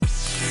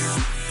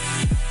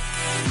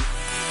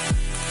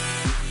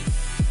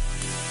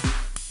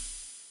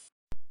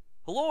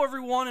Hello,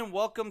 everyone, and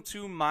welcome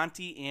to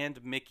Monty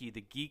and Mickey, the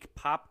Geek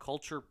Pop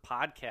Culture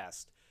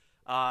Podcast.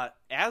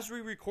 As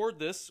we record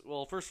this,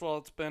 well, first of all,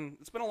 it's been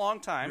a long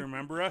time. You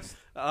remember us?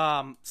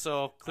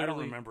 So clearly, I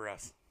don't remember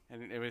us.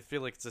 And I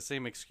feel like it's the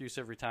same excuse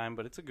every time,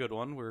 but it's a good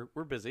one.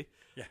 We're busy.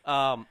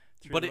 Yeah.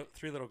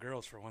 Three little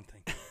girls for one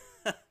thing.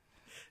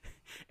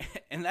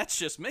 And that's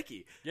just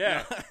Mickey.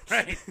 Yeah,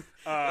 right.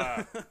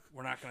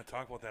 We're not going to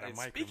talk about that on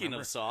mic. Speaking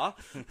remember? of Saw,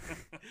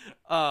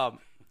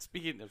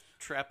 speaking of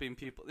trapping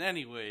people.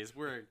 Anyways,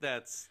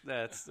 that's we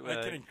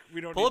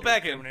don't pull need it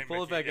back to in. incriminate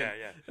Pull it Mickey. back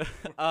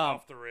Yeah.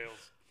 Off the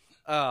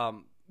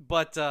rails.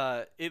 But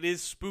it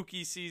is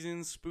spooky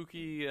season,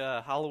 spooky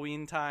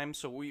Halloween time.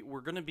 So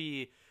we're gonna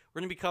be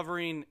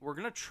covering. We're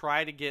gonna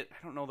try to get.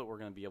 I don't know that we're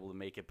gonna be able to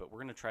make it, but we're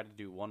gonna try to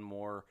do one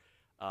more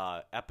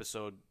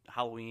episode,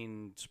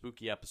 Halloween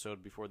spooky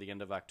episode before the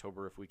end of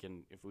October if we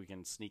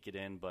can sneak it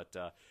in. But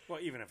Well,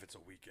 even if it's a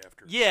week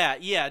after.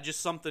 yeah,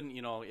 just something,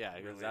 Yeah,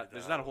 Related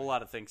there's to not a whole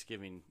lot of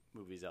Thanksgiving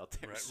movies out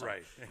there.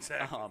 Right,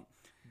 exactly.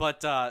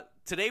 But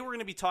today we're going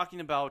to be talking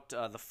about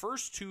the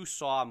first two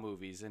Saw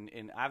movies,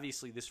 and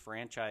obviously this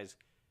franchise.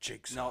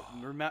 Jigsaw.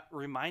 Now,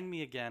 remind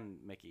me again,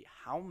 Mickey,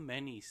 how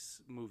many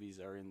movies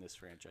are in this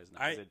franchise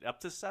now? Is it up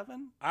to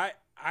 7? I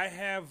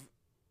have,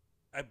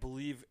 I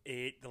believe,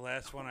 8. The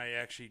last one I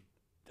actually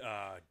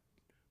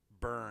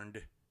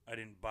burned. I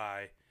didn't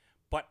buy.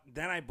 But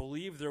then I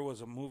believe there was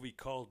a movie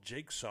called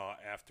Jigsaw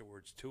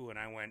afterwards, too, and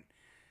I went,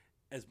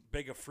 as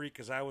big a freak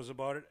as I was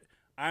about it,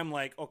 I'm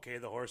like, okay,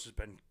 the horse has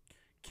been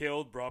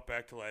killed, brought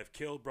back to life,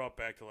 killed, brought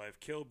back to life,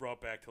 killed,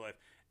 brought back to life,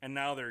 and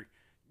now they're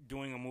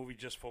doing a movie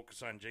just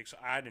focused on Jigsaw.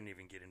 I didn't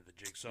even get into the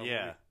Jigsaw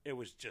movie. It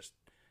was just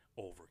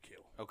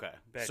overkill. Okay.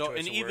 Bad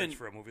choice of words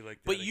for a movie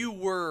like that. But you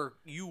were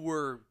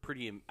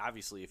pretty,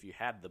 obviously, if you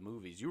had the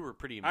movies, you were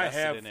pretty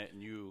invested in it,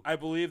 and you... I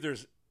believe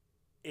there's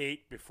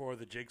 8 before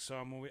the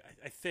Jigsaw movie.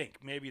 I think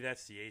maybe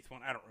that's the 8th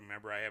one. I don't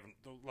remember. I haven't.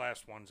 The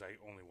last ones I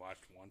only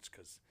watched once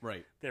because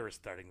they were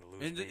starting to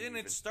lose. And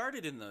it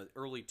started in the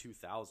early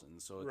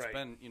 2000s, so it's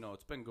been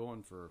it's been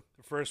going for.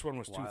 The first one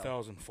was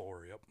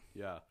 2004. Yep.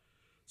 Yeah.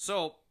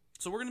 So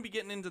we're gonna be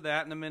getting into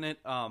that in a minute.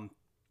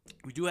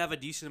 We do have a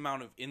decent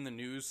amount of in the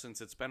news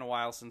since it's been a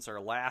while since our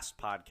last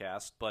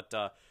podcast, but.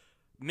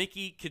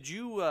 Mickey, could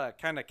you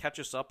kind of catch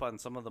us up on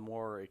some of the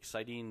more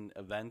exciting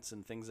events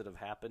and things that have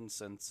happened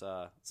since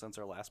our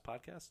last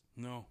podcast?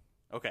 No.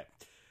 Okay.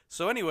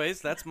 So anyways,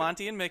 that's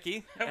Monty and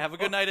Mickey. Have a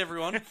good night,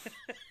 everyone.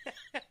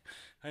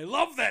 I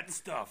love that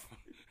stuff.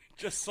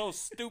 Just so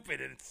stupid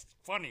and it's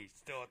funny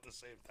still at the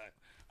same time.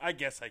 I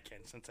guess I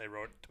can since I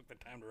took the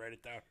time to write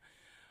it down.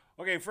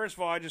 Okay, first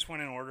of all, I just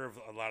went in order of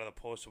a lot of the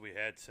posts that we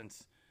had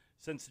since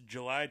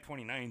July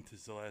 29th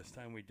is the last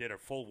time we did a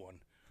full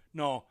one.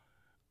 No.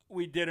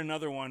 We did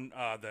another one,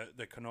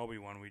 the Kenobi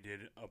one we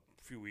did a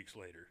few weeks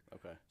later.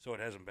 Okay. So it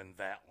hasn't been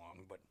that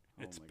long, but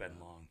it's been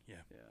long. Yeah.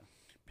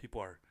 People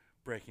are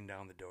breaking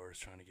down the doors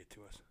trying to get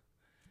to us.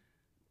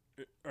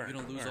 We're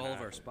going to lose all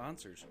of our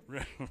sponsors.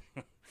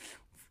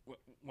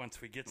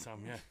 Once we get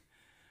some, yeah.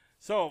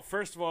 So,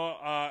 first of all,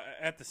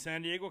 at the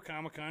San Diego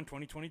Comic-Con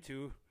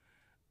 2022,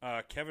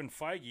 Kevin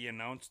Feige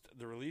announced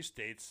the release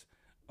dates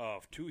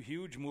of 2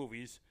 huge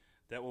movies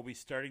that will be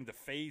starting the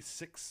Phase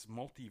 6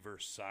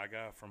 multiverse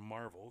saga from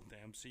Marvel, the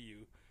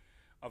MCU.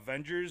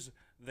 Avengers: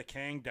 The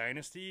Kang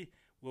Dynasty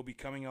will be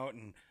coming out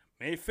on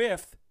May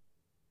 5th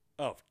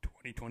of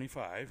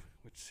 2025,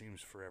 which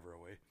seems forever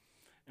away.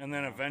 And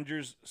then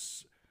Avengers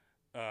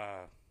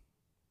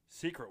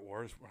Secret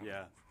Wars.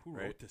 Yeah. Who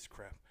wrote this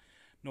crap?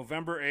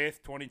 November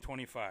 8th,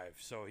 2025.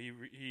 So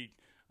he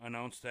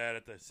announced that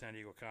at the San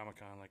Diego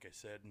Comic-Con, like I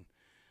said. And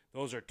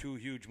those are 2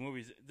 huge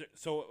movies.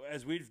 So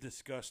as we've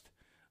discussed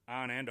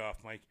on and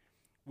off, Mike,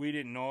 we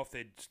didn't know if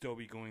they'd still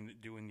be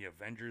doing the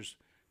Avengers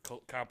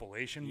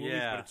compilation movies,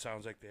 but it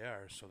sounds like they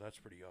are, so that's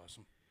pretty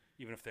awesome.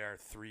 Even if they are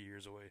 3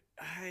 years away.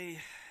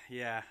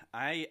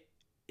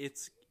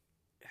 It's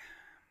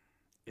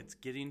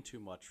getting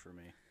too much for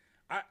me.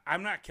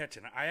 I'm not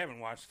catching it. I haven't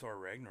watched Thor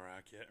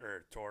Ragnarok yet,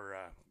 or Thor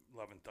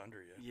Love and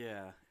Thunder yet.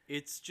 Yeah,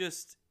 it's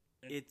just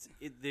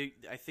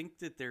I think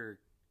that they're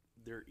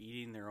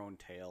eating their own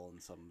tail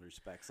in some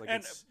respects.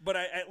 But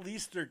at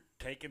least they're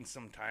taking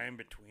some time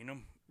between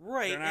them.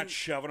 Right. They're not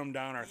shoving them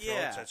down our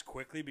throats as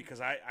quickly because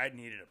I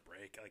needed a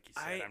break. Like you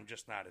said, I'm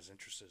just not as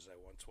interested as I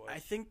once was. I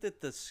think that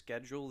the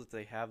schedule that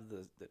they have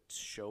the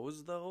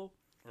shows though.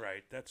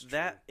 Right. That's true.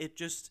 That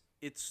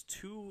it's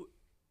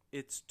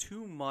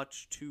too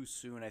much too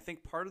soon. I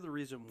think part of the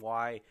reason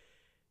why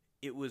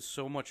it was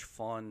so much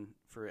fun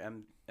for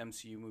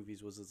MCU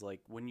movies was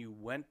like when you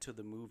went to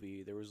the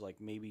movie, there was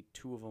like maybe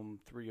 2 of them,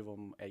 3 of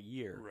them a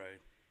year.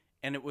 Right.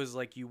 And it was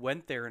like you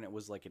went there and it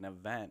was like an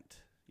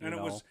event. It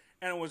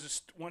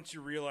was once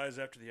you realize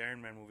after the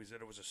Iron Man movies that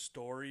it was a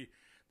story.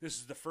 This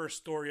is the first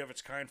story of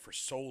its kind for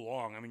so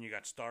long. I mean, you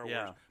got Star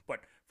Wars,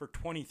 but for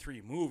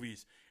 23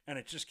 movies, and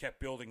it just kept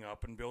building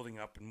up, and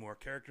more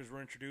characters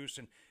were introduced,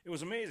 and it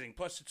was amazing.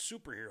 Plus, it's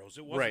superheroes.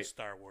 It wasn't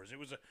Star Wars. It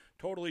was a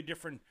totally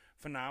different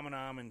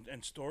phenomenon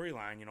and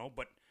storyline,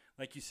 But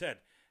like you said,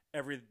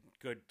 every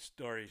good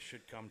story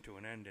should come to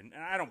an end, and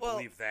I don't Well,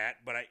 believe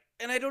that. But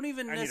And I don't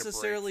even I need a break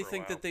necessarily for a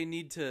think while. that they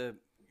need to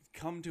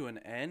come to an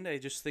end. I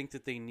just think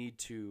that they need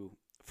to.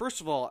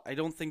 First of all, I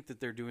don't think that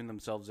they're doing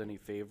themselves any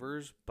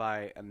favors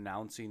by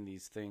announcing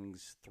these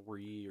things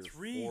 3 or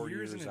 3 4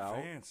 years years in out.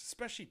 advance,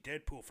 especially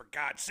Deadpool, for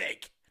God's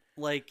sake,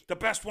 Like, the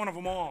best one of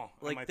them all.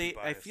 I like might be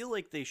I biased. feel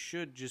like they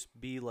should just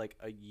be like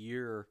a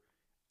year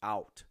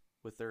out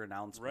with their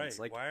announcements. right.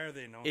 Like, Why are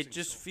they announcing? it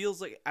just so- feels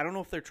like I don't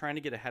know if they're trying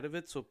to get ahead of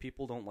it so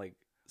people don't like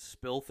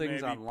spill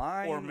things maybe,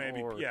 online, or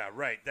maybe yeah,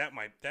 right.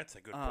 That's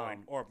a good point.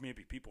 Um, Or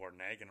maybe people are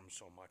nagging them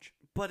so much.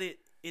 But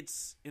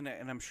it's and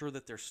I'm sure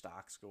that their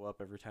stocks go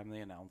up every time they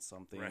announce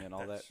something Right, and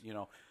all that, that's- you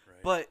know.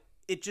 Right. But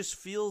it just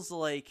feels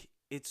like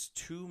it's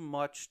too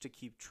much to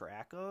keep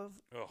track of,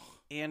 Ugh.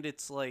 and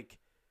it's like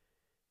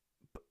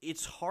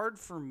it's hard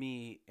for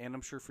me, and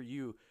I'm sure for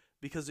you,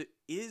 because it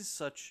is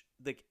such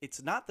like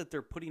it's not that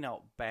they're putting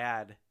out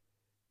bad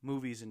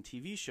movies and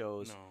TV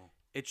shows. No,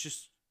 It's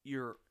just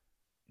you're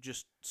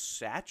just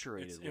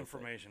saturated it's with it.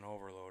 information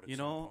overload. At You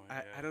some know, point,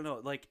 yeah. I don't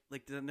know. Like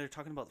then they're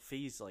talking about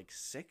phase like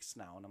 6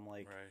 now, and I'm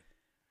like,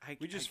 Right.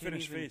 We I just can't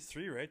finished even- phase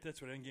 3, right?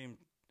 That's what Endgame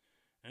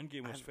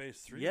was I-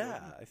 phase 3. Yeah,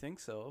 wasn't it? I think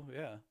so.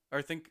 Yeah, or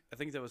I think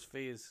that was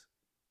phase.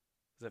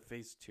 Was that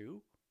phase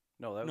 2?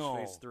 No, that was No.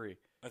 phase 3.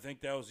 I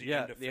think that was the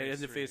Yeah, end of the phase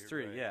end of phase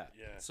 3. right, Yeah.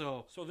 yeah.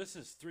 So, So this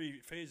is 3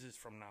 phases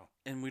from now.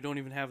 and we don't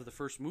even have the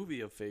first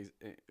movie of phase.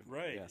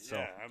 Right, Yeah. So,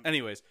 yeah,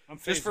 anyways, I'm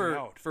just phasing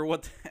out. for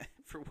what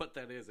for what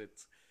that is,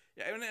 it's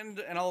yeah,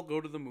 and I'll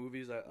go to the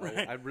movies.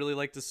 Right. I'd really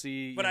like to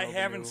see. But you I know, the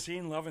haven't new-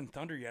 seen Love and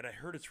Thunder yet. I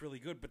heard it's really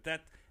good, but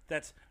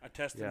that's a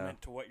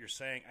testament to what you're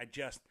saying.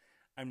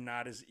 I'm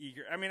not as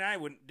eager. I mean,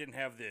 didn't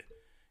have the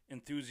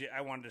enthusiasm.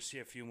 I wanted to see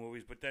a few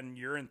movies, but then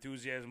your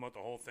enthusiasm about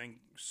the whole thing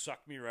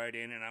sucked me right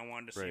in, and I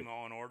wanted to see Right. them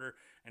all in order.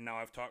 And now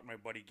I've talked to my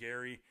buddy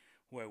Gary,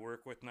 who I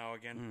work with now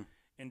again,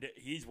 and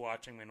he's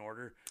watching them in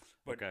order.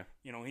 But Okay.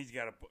 you know, he's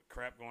got a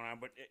crap going on.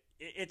 But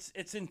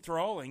it's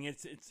enthralling.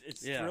 It's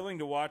Yeah. thrilling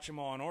to watch them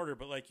all in order.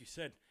 But like you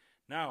said,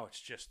 now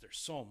it's just there's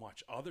so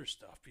much other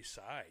stuff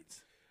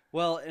besides.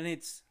 Well, and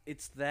it's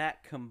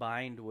that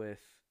combined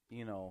with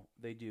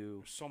they do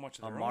There's so much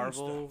of a their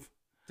Marvel own stuff.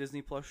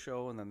 Disney Plus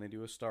show, and then they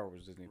do a Star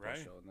Wars Disney Plus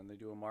Right. show, and then they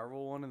do a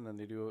Marvel one, and then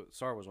they do a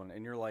Star Wars one,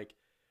 and you're like,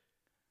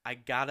 I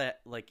gotta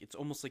like. It's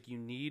almost like you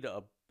need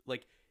a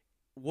like.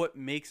 What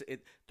makes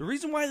it the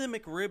reason why the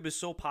McRib is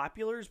so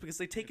popular is because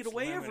they take it It's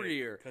away limited, every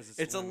year. 'cause it's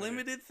It's a limited.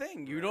 limited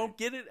thing. You Right. don't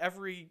get it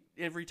every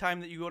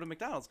time that you go to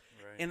McDonald's,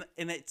 Right.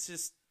 and it's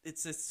just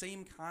it's the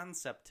same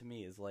concept to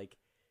me. Is like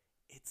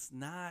it's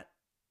not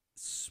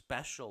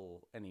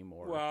special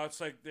anymore. Well,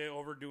 it's like they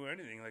overdo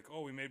anything. Like,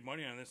 oh, we made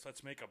money on this.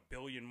 Let's make $1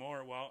 billion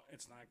more. Well,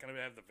 it's not going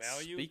to have the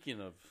value.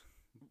 Speaking of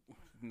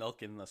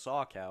milking the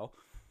saw cow,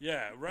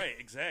 Yeah, right.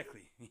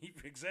 Exactly.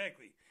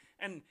 Exactly.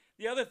 And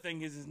the other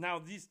thing is now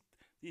these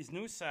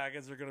new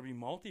sagas are going to be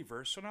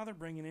multiverse. So now they're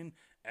bringing in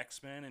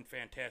X-Men and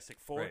Fantastic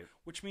Four, Right.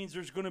 which means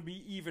there's going to be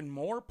even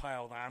more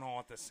piled on all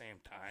at the same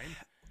time.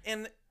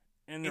 and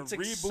And the it's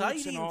reboots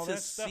exciting and all to that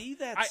stuff. see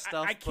that I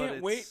stuff. can't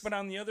but wait. it's- But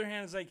on the other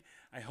hand, it's like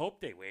I hope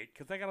they wait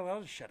because I got a lot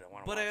of shit I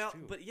want to watch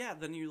too. But yeah,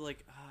 then you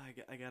like,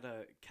 I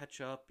gotta catch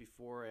up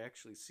before I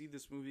actually see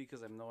this movie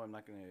because I know I'm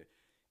not gonna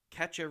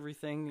catch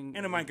everything.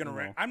 And am I going you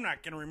know. to? I'm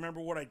not going to remember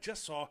what I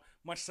just saw,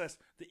 much less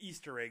the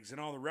Easter eggs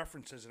and all the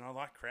references and all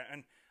that crap.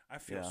 And I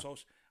feel Yeah. so.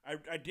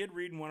 I did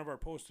read in one of our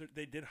posts that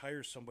they did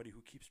hire somebody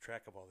who keeps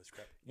track of all this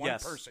crap. One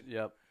Yes, person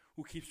Yep.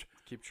 who keeps.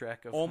 Keep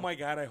track of. Oh my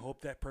God! I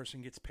hope that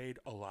person gets paid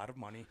a lot of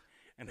money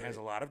and has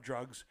a lot of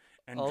drugs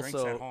and drinks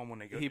Also, at home when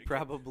they go. he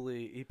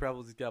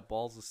probably's got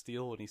balls of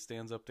steel when he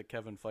stands up to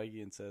Kevin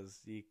Feige and says,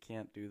 "You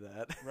can't do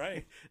that."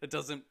 Right. It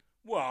doesn't.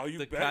 Well, you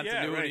The bet.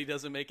 continuity Yeah, right.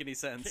 doesn't make any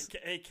sense.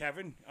 Hey,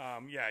 Kevin.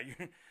 Yeah,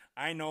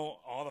 I know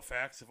all the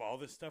facts of all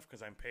this stuff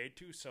because I'm paid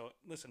to. So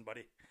listen,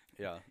 buddy.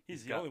 Yeah,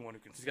 He's the got- only one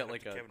who can he's stand got up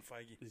like to a- Kevin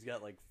Feige. He's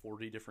got like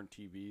 40 different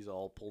TVs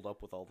all pulled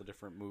up with all the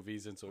different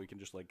movies, and so he can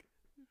just like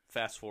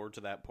fast forward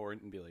to that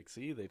point and be like,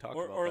 "See, they talked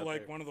about Or that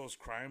like there." one of those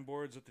crime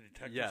boards that the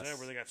detectives Yes. have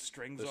where they got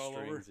strings the all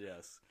strings, over.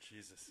 yes,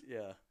 Jesus.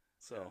 yeah.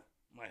 So,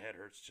 My head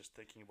hurts just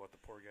thinking about the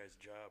poor guy's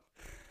job.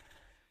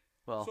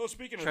 well, So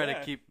speaking of try that,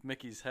 to keep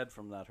Mickey's head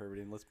from that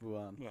hurting. Let's move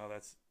on. well,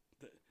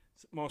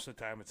 most of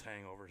the time it's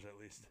hangovers at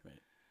least. Right.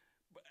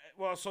 But,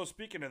 well, so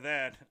speaking of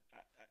that,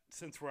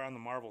 since we're on the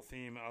Marvel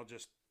theme, I'll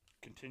just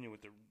continue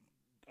with the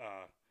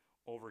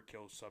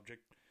overkill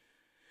subject.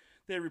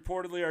 They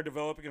reportedly are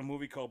developing a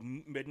movie called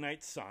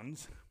Midnight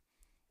Suns,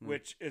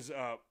 which is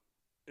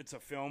it's a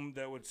film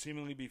that would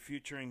seemingly be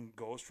featuring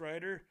Ghost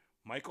Rider,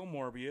 Michael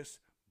Morbius,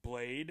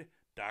 Blade,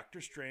 Doctor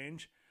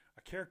Strange,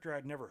 a character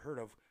I'd never heard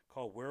of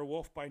called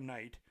Werewolf by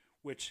Night,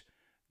 which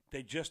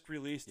they just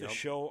released a Yep.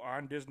 show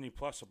on Disney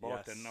Plus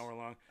about Yes. an hour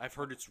long. I've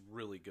heard it's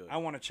really good. I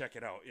want to check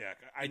it out. Yeah,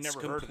 I It's never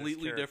heard of this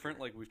completely character. different,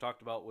 like we've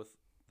talked about with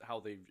how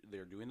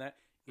they're doing that.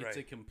 It's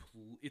Right.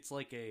 It's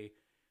like a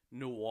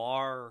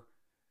noir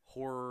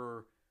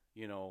horror.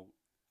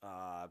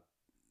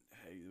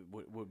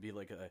 would be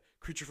like a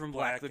Creature from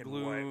Black and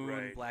Lagoon, white,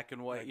 right. Black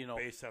and White. Like you know,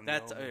 based on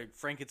that's the old-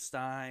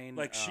 Frankenstein.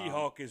 Like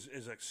She-Hulk is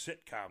a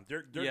sitcom.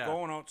 They're Yeah.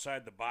 going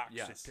outside the box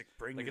Yes. to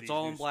bring like you it's these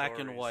all new in black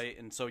and stories. white,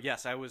 and so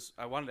yes, I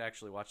wanted to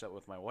actually watch that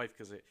with my wife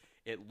because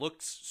it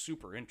looks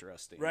super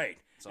interesting, Right.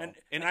 So And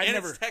and I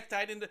never- it's tech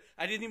tied into.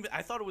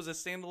 I thought it was a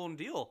standalone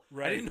deal. I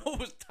Right. didn't know it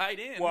was tied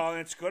in. Well, and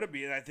it's going to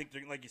be, and I think,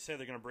 like you said,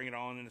 they're going to bring it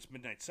all in this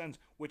Midnight Suns,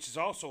 which is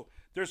also,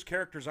 there's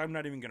characters I'm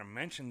not even going to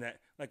mention that,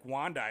 like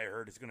Wanda, I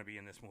heard, is going to be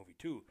in this movie,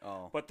 too.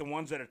 Oh. But the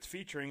ones that it's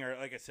featuring are,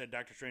 like I said,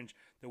 Doctor Strange,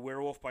 the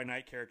Werewolf by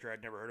Night character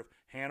I'd never heard of,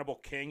 Hannibal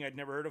King I'd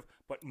never heard of,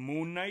 but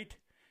Moon Knight,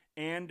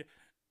 and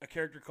a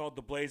character called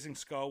the Blazing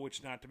Skull,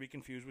 which not to be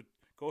confused with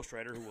Ghost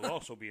Rider, who will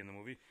also be in the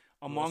movie,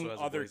 among has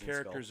a other blazing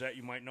characters that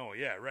you might know.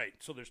 Yeah, right.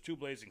 So there's 2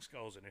 Blazing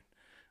Skulls in it.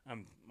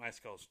 My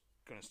skull's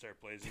going to start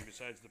blazing,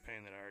 besides the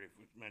pain that I already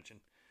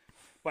mentioned.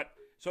 But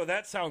so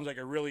that sounds like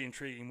a really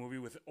intriguing movie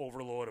with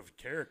overload of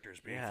characters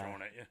being Yeah.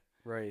 thrown at you.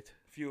 right,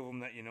 A few of them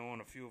that you know,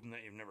 and a few of them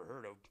that you've never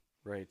heard of.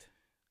 right.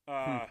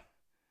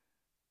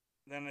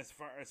 Then as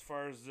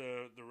far as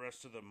the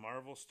rest of the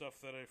Marvel stuff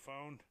that I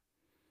found,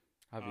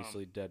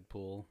 Obviously,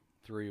 Deadpool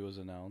 3 was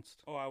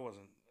announced. I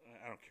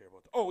don't care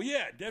about that. Oh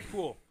yeah,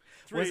 Deadpool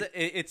 3. Was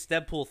it's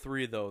Deadpool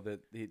 3 though that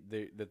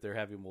that they're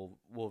having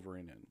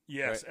Wolverine in.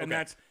 Yes, right? and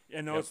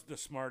Okay. those the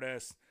smart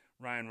ass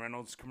Ryan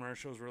Reynolds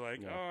commercials were like,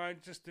 Yeah. I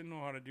just didn't know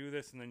how to do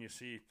this, and then you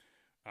see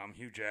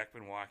Hugh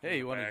Jackman walking. Hey, in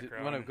you the want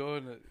background. to go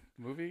in the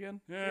movie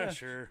again? Yeah,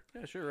 sure.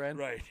 Yeah, sure, Ryan.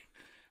 Right,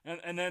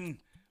 and then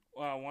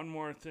one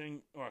more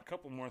thing, or a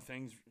couple more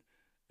things.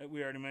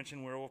 We already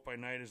mentioned Werewolf by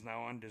Night is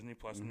now on Disney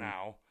Plus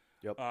now.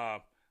 Yep.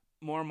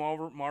 More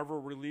Marvel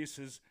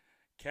releases.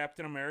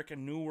 Captain America: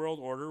 New World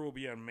Order will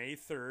be on May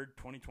 3rd,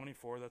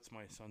 2024. That's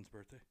my son's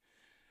birthday.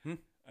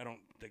 I don't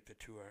think the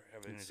two have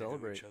anything to do with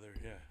celebrate. each other.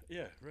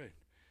 Yeah, right.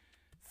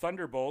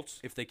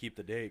 Thunderbolts. If they keep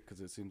the date, because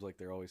it seems like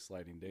they're always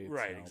sliding dates.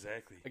 Right, now.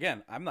 exactly.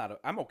 Again,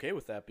 I'm okay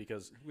with that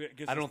because It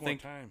gives I us don't more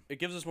think time. it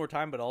gives us more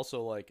time, but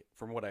also like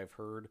from what I've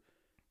heard,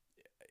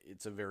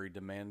 it's a very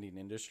demanding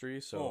industry.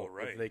 So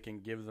right. if they can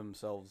give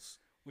themselves,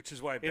 Which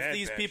is why if Bad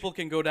these Batch- people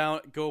can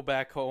go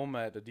back home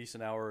at a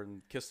decent hour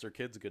and kiss their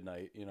kids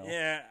goodnight,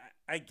 Yeah,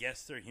 I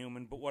guess they're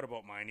human, but what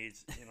about my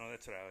needs?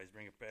 That's what I always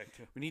bring it back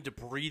to. we need to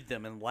breed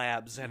them in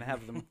labs and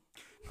have them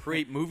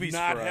create movies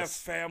Not for have us.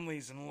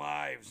 families and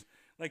lives.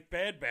 Like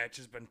Bad Batch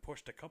has been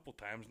pushed a couple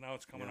times. Now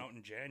it's coming out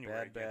in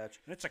January. Bad Batch.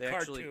 And it's a they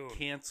actually cartoon.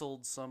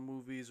 canceled some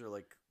movies or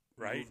like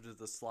Right. moved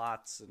the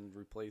slots and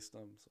replaced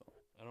them. So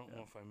I don't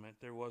know if I meant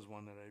there was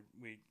one that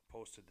we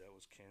posted that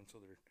was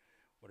canceled or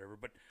whatever.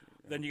 But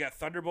then you got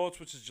Thunderbolts,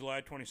 which is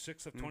July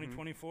 26th of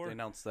 2024. they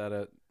announced that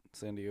at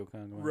San Diego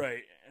Con.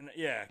 Right, and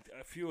yeah,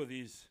 a few of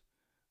these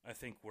I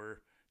think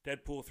were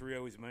Deadpool 3. I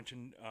always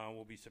mentioned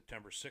will be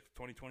September 6th,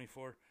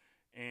 2024,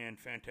 and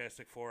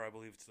Fantastic Four. I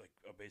believe it's like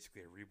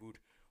basically a reboot.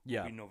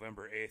 Yeah. Will be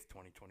November 8th,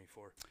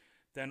 2024.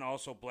 Then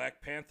also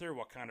Black Panther: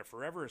 Wakanda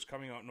Forever is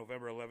coming out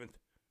November 11th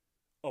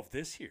of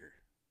this year.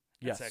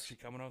 It's Yes. actually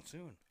coming out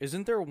soon.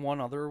 Isn't there one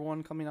other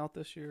one coming out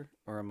this year,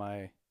 or am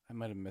I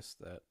might have missed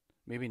that?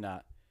 Maybe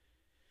not.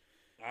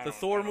 The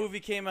Thor movie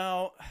came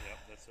out. Yep,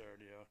 that's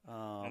already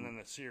out. And then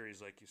the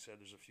series, like you said,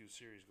 there's a few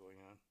series going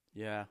on.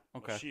 Yeah.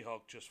 Okay.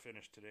 She-Hulk just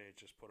finished today. It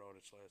just put out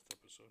its last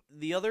episode.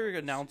 The other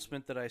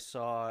announcement that I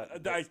saw.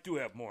 I do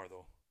have more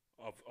though,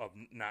 of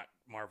not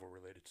Marvel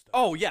related stuff.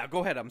 Oh yeah, go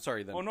ahead. I'm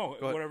sorry. Then. Oh, no,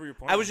 Go ahead. whatever your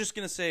point I was is. just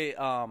gonna say,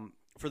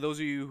 for those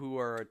of you who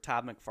are a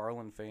Todd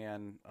McFarlane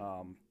fan,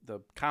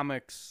 the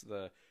comics,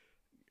 the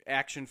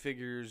action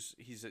figures,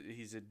 he's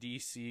a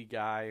DC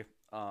guy.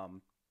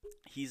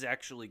 He's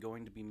actually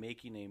going to be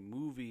making a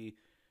movie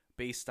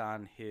based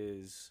on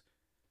his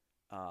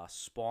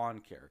Spawn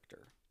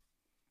character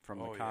from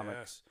the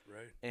comics. Yeah,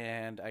 right.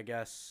 And I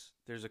guess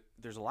there's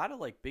a lot of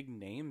like big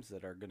names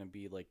that are going to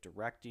be like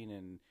directing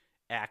and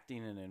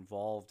acting and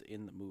involved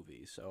in the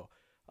movie. So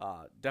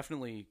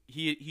definitely,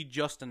 he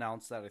just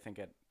announced that I think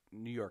at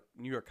New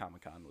York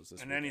Comic Con was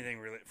this. And weekend. anything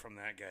really from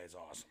that guy is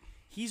awesome.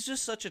 He's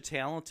just such a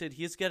talented.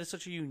 He's got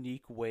such a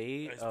unique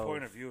way. His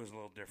point of view is a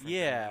little different.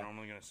 Yeah, than I'm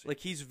normally gonna see. like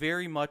he's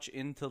very much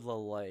into the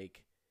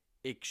like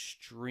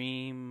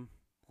extreme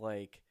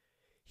like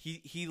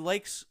he's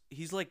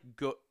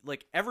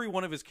like every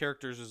one of his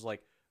characters is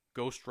like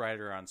Ghost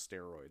Rider on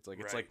steroids. Like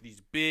it's Right. like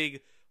these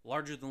big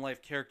larger than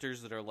life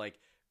characters that are like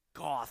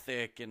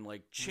gothic and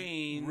like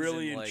chains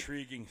really and, like,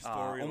 intriguing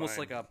story, almost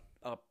like a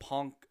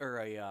punk or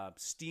a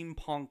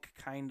steampunk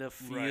kind of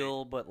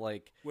feel, but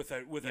like with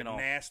a you know.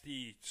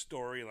 nasty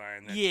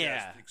storyline that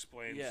Yeah. just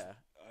explains Yeah.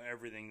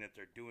 everything that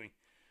they're doing.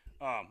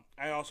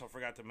 I also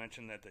forgot to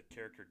mention that the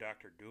character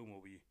Doctor Doom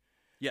will be.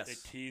 yes,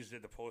 They teased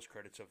at the post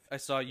credits of. I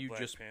saw the you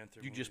Black just Panther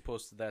you movie. just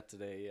posted that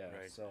today. Yeah,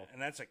 Right. so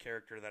And that's a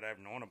character that I've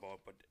known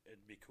about, but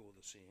it'd be cool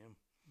to see him.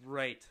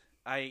 right.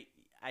 I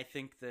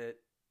think that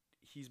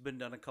he's been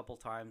done a couple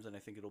times, and I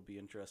think it'll be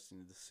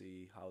interesting to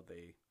see how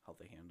they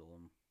handle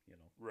him. You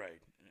know,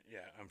 Right.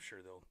 Yeah, I'm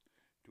sure they'll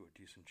do a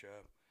decent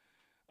job.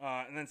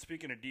 And then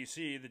speaking of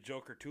DC, the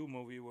Joker 2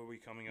 movie will be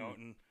coming out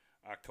in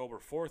October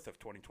 4th of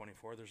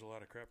 2024. There's a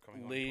lot of crap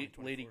coming on. Lady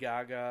 2024.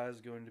 Gaga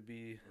is going to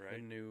be Right.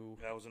 the new.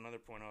 That was another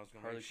point I was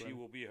going to Harley make. She Quinn.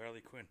 will be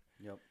Harley Quinn.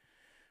 Yep.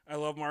 I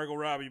love Margot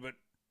Robbie, but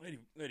Lady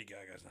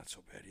Gaga's not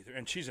so bad either.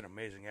 And she's an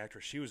amazing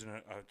actress. She was in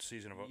a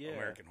season of Yeah.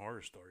 American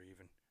Horror Story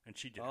even. And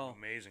she did Oh. an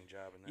amazing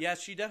job in that. Yeah,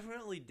 she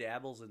definitely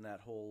dabbles in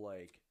that whole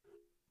like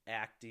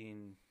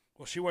acting.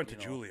 Well, she went to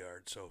You know.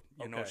 Juilliard, so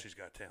you know Okay. she's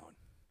got talent.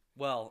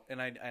 Well,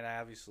 and I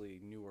obviously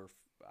knew her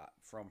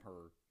from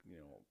her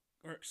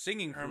Or-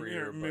 singing Her,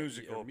 career, her but-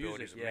 musical her ability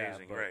music, is yeah,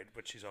 amazing, but- right?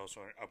 But she's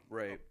also a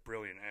Right.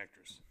 brilliant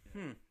actress.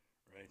 Hmm.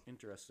 Right.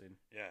 Interesting.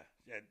 Yeah.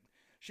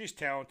 She's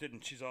talented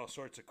and she's all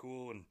sorts of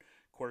cool and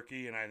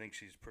quirky, and I think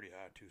she's pretty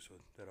hot too,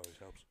 so that always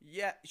helps.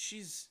 Yeah,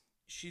 she's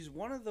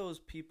one of those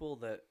people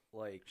that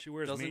like She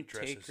wears doesn't meat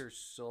take dresses.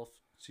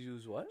 herself. She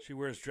was what? She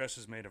wears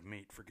dresses made of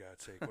meat, for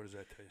God's sake. What does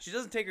that tell you? She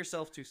doesn't take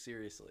herself too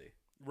seriously.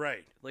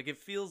 Right. Like it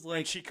feels like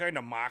And she kind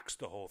of mocks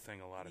the whole thing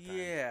a lot of times.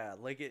 yeah,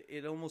 like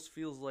it almost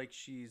feels like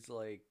she's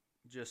like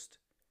just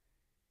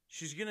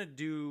she's gonna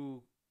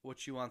do what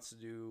she wants to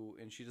do,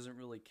 and she doesn't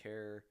really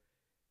care.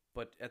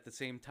 But at the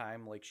same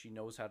time, like she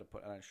knows how to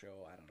put on a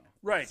show. I don't know.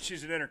 Right.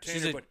 She's an entertainer,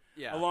 She's a- but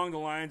yeah. along the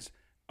lines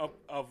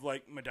of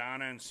like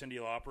Madonna and Cyndi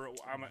Lauper,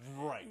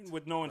 Right.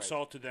 with no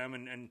insult to them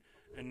and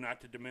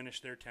not to diminish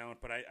their talent,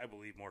 but I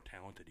believe more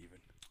talented even.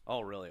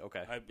 Oh, really?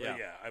 Okay.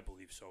 Yeah, I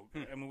believe so.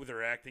 I mean, with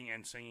her acting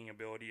and singing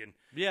ability and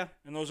Yeah.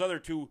 those other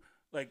two,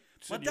 like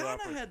Cyndi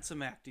Madonna Lauper, had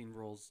some acting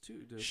roles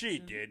too. she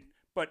did.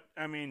 But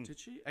I mean, Did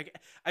she?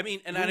 I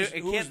mean, and Who's- I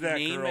Who's can't That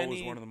name Girl any.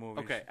 was one of the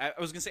movies. Okay, I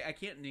was gonna say I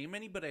can't name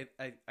any, but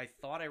I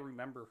thought I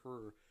remember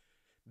her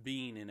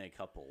being in a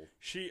couple.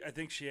 I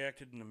think she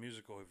acted in the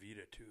musical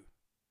Evita too.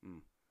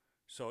 Mm.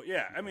 So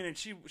yeah, I mean, and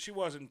she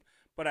wasn't,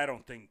 but I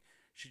don't think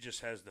she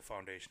just has the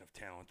foundation of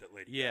talent that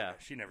Lady Yeah,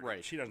 Gaga. She never,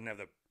 right. She doesn't have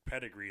the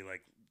pedigree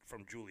like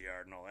from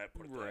Juilliard and all that.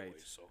 Put it that way. Right.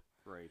 So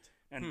Right.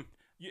 and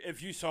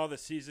if you saw the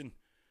season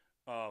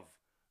of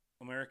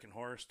American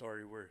Horror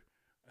Story where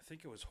I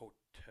think it was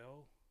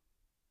Hotel.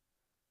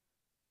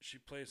 She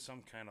plays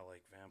some kind of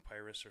like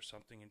vampiress or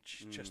something, and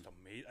she's just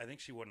amazing. I think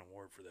she won an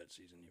award for that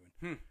season,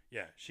 even.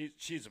 Yeah, she's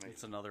amazing.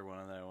 It's another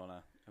one that I want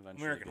to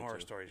eventually. American get Horror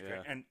to. Story is Yeah.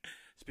 great. And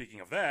speaking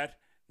of that,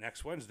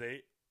 next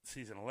Wednesday,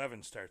 season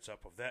 11 starts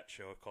up of that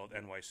show called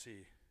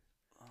NYC.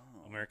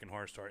 Oh. American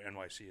Horror Story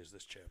NYC is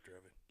this chapter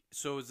of it.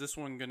 So is this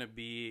one going to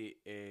be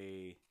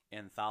a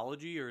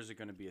anthology or is it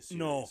going to be a series?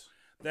 No,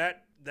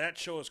 that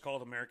show is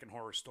called American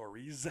Horror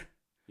Stories.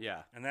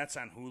 Yeah. And that's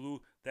on Hulu.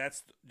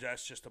 That's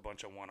just a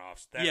bunch of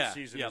one-offs. That Yeah,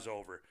 season yep. is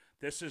over.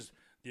 This is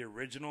the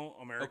original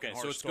American Okay,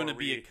 Horror so it's Story. going to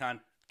be a The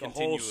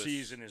whole continuous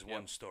season is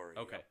one Yep. story.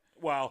 Okay.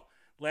 Well,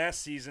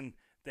 last season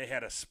they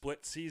had a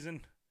split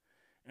season,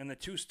 and the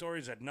two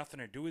stories had nothing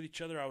to do with each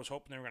other. I was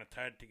hoping they were going to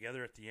tie it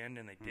together at the end,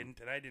 and they didn't.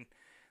 And I didn't.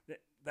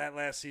 That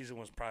last season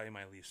was probably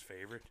my least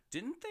favorite.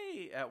 Didn't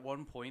they at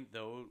one point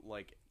though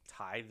like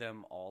tie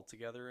them all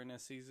together in a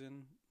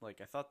season? Like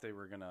I thought they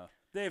were gonna.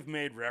 They've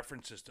made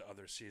references to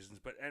other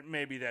seasons, but and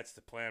maybe that's the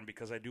plan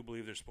because I do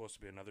believe there's supposed to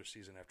be another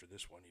season after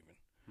this one,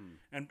 even.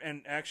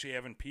 And actually,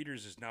 Evan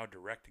Peters is now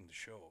directing the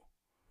show.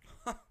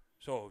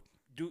 So,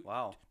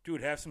 Wow.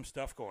 dude, have some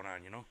stuff going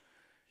on, you know.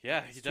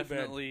 Yeah, he It's too bad.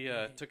 definitely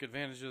took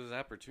advantage of his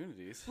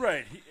opportunities.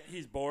 Right,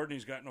 he's bored and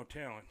he's got no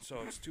talent, so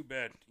it's too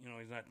bad, you know,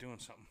 he's not doing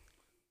something.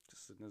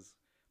 Just in his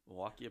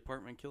Milwaukee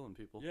apartment killing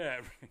people.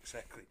 Yeah,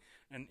 exactly.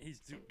 And he's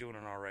doing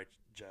an all right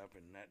job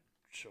in that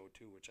show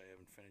too, which I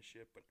haven't finished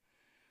yet. But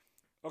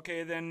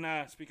okay, then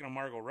speaking of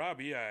Margot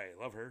Robbie, I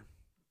love her.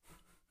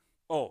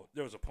 Oh,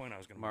 there was a point I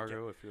was going to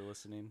Margot, if you're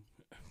listening,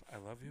 I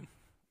love you.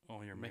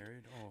 Oh, you're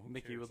married. Oh, who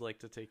Mickey cares? would like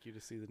to take you to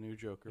see the new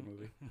Joker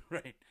movie.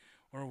 Right,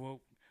 or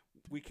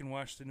we can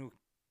watch the new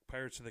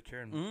Pirates of the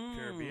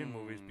Caribbean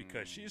movies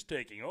because she's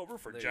taking over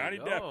for There Johnny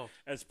you Depp. go.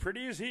 As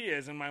pretty as he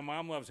is, and my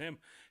mom loves him,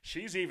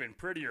 she's even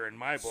prettier in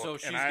my book. So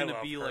she's and I gonna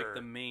love be her. like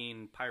the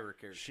main pirate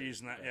character.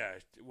 She's not. Okay.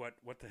 Yeah.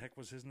 What the heck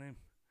was his name?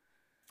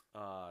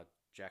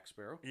 Jack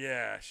Sparrow.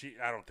 Yeah.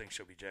 I don't think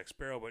she'll be Jack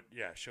Sparrow, but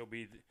yeah, she'll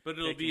be. But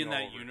it'll be taking in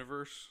that over.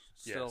 universe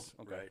still. Yes.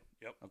 Okay. Right.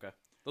 Yep. Okay.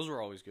 Those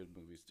were always good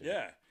movies too.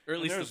 Yeah. Or at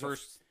And least the there's a-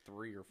 first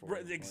 3 or 4. Right,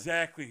 anyway.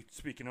 exactly.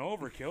 Speaking of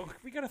overkill,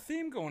 we got a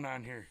theme going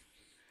on here,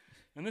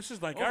 and this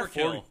is like our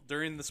Overkill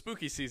during the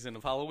spooky season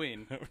of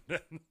Halloween.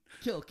 40.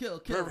 Kill, kill,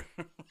 kill.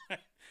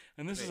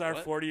 And this is Wait, our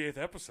what? 48th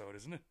episode,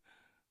 isn't it?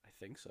 I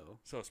think so.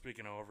 So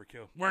speaking of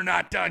overkill, we're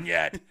not done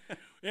yet.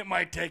 It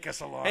might take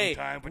us a long Hey,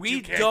 time, but we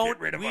you can't don't get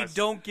rid of we us.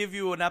 don't give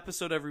you an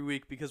episode every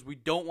week because we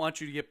don't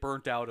want you to get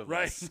burnt out of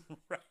Right, us.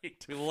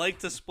 right, We like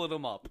to split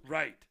them up.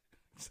 right.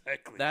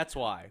 Exactly. That's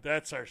why.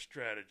 That's our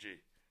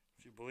strategy.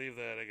 If you believe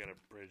that, I got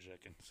a bridge I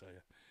can sell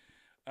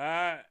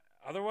you.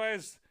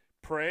 Otherwise,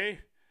 Prey,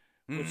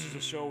 which is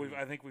a show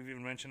I think we've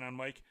even mentioned on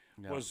Mike,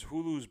 Yeah. was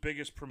Hulu's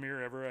biggest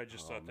premiere ever. I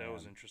just Oh, thought that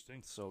was man.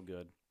 interesting. So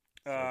good.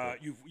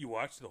 You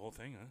watched the whole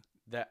thing, huh?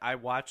 That I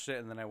watched it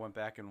and then I went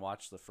back and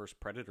watched the first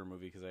Predator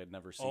movie because I had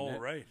never seen it. Oh,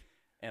 right.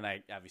 And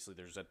I obviously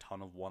there's a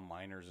ton of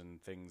one-liners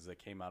and things that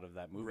came out of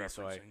that movie.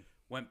 So I Referencing.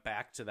 went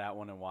back to that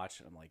one and watched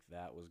it. I'm like,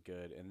 that was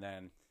good. And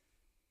then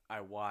I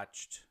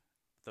watched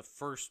the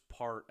first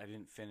part I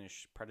didn't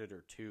finish,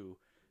 Predator 2,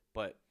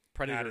 but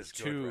Predator as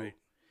 2. good, right?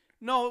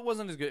 No, it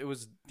wasn't as good. It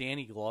was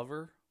Danny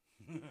Glover.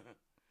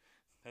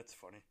 That's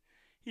funny.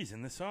 He's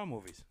in the Saw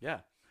movies. Yeah.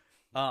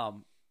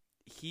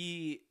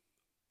 He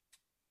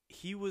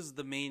was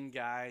the main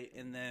guy,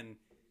 and then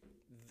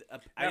I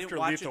After didn't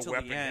watch Lethal it till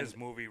Weapon, the end. his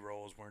movie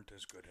roles weren't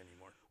as good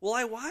anymore. Well,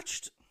 I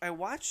watched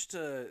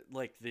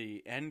like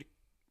the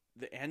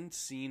end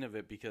scene of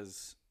it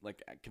because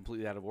like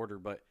completely out of order,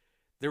 but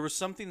there was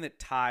something that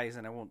ties,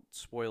 and I won't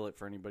spoil it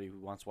for anybody who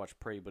wants to watch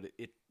Prey, but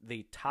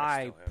they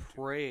tie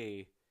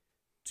Prey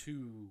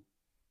to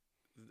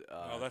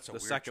that's a the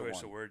weird second choice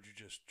one. of word you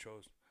just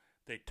chose.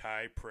 They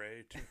tie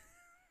Prey to.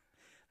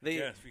 They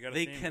Yes, we got a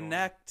they theme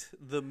connect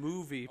the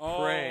movie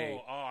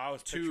Prey I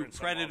was to picturing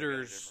something altogether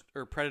Predators different.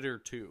 or Predator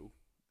 2.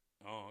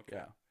 Oh, okay.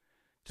 Yeah.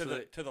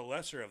 To the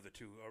lesser of the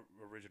two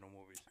original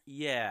movies.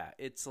 Yeah,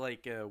 it's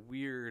like a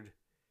weird.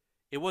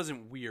 It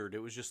wasn't weird. It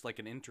was just like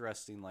an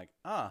interesting, like,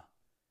 now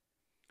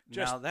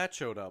that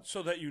showed up.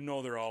 So that you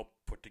know they're all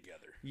put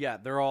together. Yeah,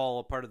 they're all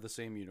a part of the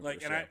same universe.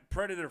 Like, and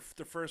Predator,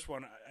 the first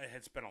one,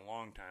 it's been a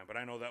long time, but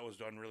I know that was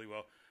done really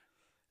well.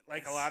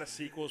 Like a lot of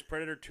sequels,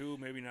 Predator 2,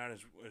 maybe not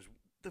as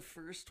the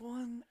first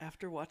one,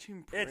 after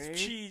watching Prey,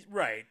 it's cheese,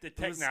 right? The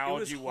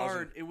technology it was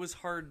hard. wasn't. It was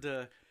hard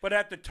to. But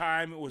at the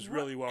time, it was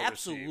really well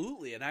received.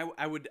 Absolutely, and I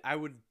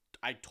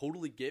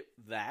totally get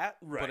that.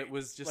 Right. But it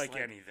was just like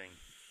anything.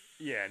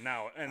 Yeah,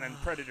 now and then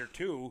Predator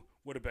 2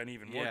 would have been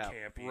even more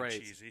campy and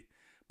cheesy.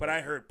 But I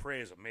heard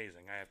Prey is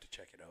amazing. I have to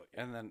check it out.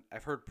 Yeah. And then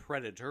I've heard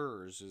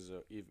Predators is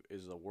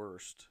the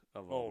worst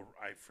of them. Oh,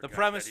 I forgot the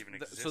premise. that even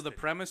existed. So the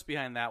premise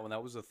behind that one,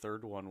 that was the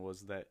third one,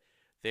 was that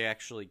they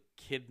actually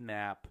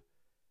kidnap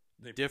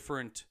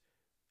different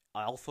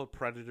alpha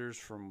predators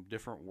from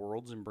different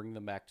worlds and bring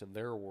them back to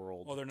their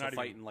world to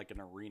fight in like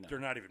an arena. They're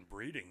not even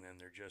breeding then.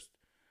 They're just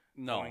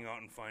going out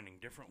and finding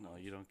different ones. No,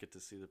 you don't get to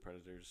see the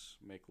predators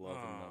make love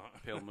in the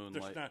pale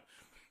moonlight. There's not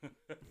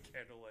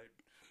candlelight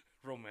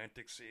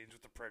romantic scenes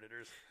with the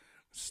predators.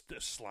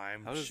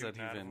 Slime. How does that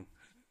shooting at even? them.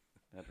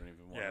 I don't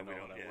even want to know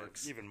how that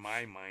works. Even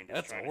my mind is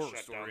That's trying a horror to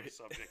shut story. down the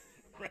subject.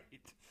 Right.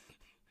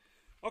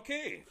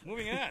 Okay,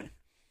 moving on.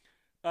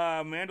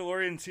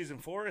 Mandalorian Season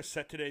 4 is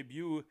set to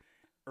debut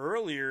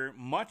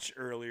much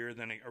earlier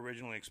than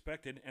originally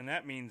expected, and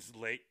that means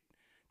late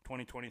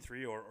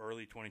 2023 or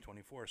early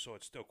 2024, so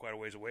it's still quite a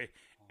ways away.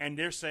 And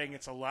they're saying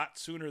it's a lot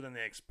sooner than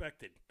they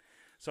expected.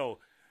 So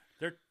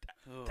they're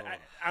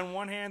on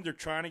one hand, they're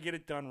trying to get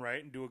it done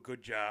right and do a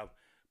good job,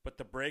 but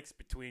the breaks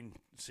between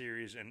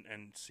series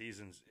and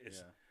seasons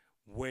is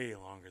way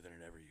longer than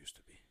it ever used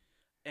to be.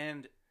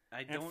 And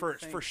I don't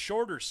for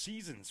shorter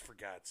seasons, for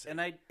God's sake.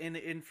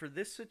 And for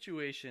this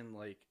situation,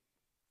 like,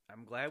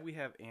 I'm glad we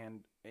have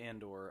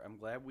Andor. I'm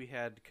glad we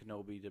had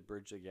Kenobi to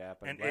bridge the gap.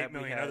 I'm and glad 8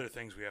 million other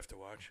things we have to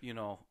watch. You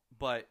know,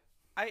 but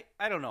I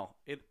don't know.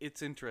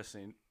 It's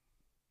interesting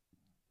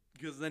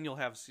because then you'll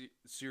have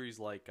series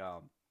like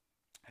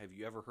have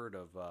you ever heard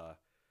of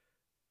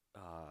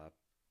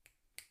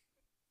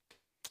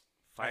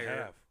Fire? I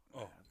have.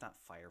 Not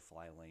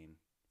Firefly Lane.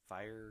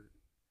 Fire.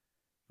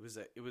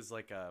 It was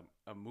like a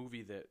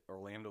movie that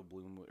Orlando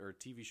Bloom, or a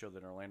TV show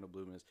that Orlando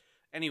Bloom is.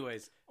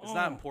 Anyways, it's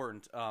not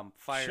important.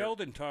 Fire.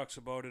 Sheldon talks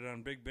about it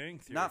on Big Bang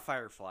Theory. Not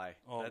Firefly.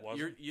 Oh, it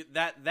wasn't?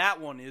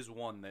 That one is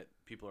one that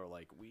people are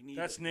like, we need.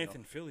 That's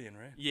Nathan Fillion,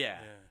 right? Yeah.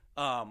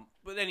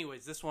 But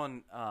anyways, this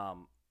one, I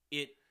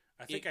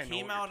think it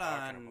came out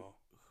on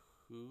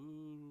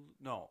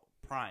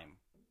Prime.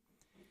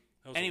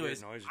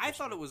 Anyways, I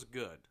thought it was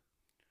good.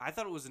 I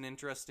thought it was an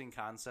interesting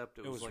concept.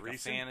 It was like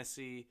recent? A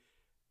fantasy.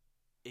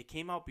 It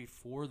came out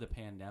before the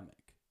pandemic.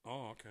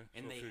 Oh, okay.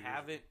 And they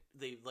haven't.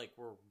 They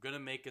were gonna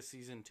make a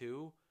season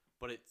 2,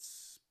 but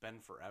it's been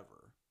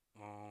forever.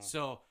 Oh.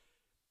 So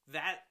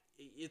that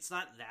it's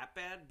not that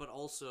bad, but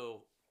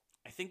also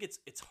I think it's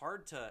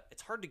hard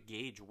to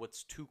gauge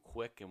what's too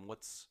quick and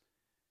what's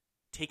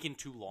taking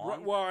too long.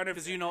 Right, well,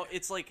 because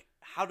it's like,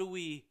 how do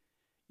we,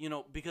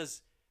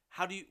 because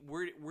how do you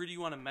where do you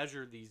want to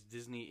measure these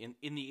Disney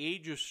in the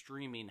age of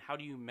streaming? How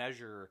do you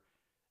measure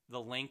the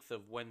length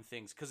of when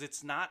things? Because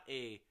it's not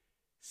a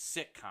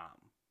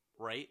sitcom.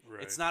 Right?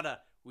 It's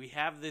not we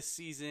have this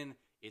season,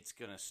 it's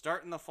going to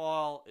start in the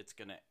fall, it's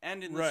going to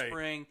end in the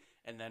spring,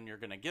 and then you're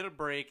going to get a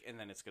break, and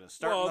then it's going to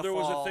start in the fall. Well, there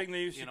was a thing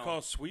they used to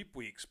call sweep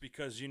weeks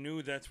because you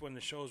knew that's when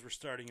the shows were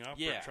starting up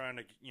or trying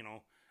to,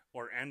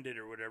 or ended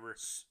or whatever.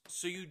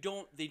 So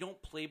they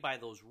don't play by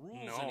those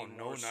rules anymore.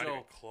 No, not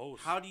even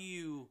close. How do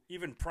you...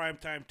 Even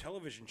primetime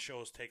television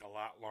shows take a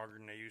lot longer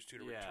than they used to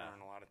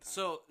return a lot of times.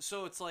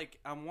 So it's like,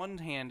 on one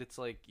hand, it's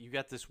like you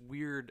got this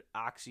weird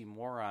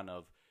oxymoron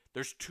of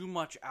there's too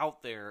much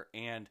out there,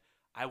 and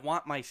I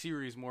want my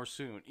series more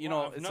soon.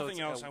 If nothing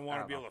else, I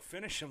want to be able to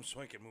finish them so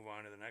I can move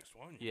on to the next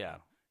one. Yeah.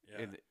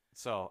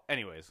 So,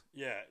 anyways.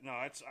 Yeah, no,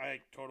 I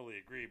totally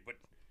agree, but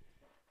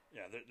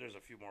yeah, there's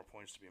a few more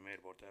points to be made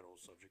about that whole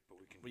subject, but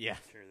we can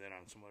carry that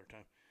on some other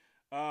time.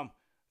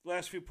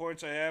 Last few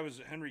points I have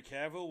is Henry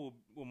Cavill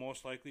will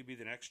most likely be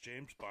the next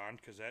James Bond,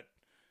 because that,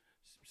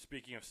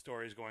 speaking of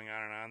stories going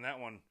on and on,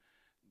 that one,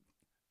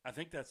 I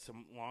think that's the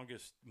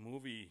longest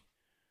movie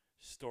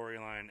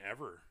storyline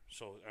ever.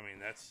 So I mean,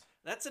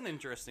 That's an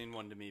interesting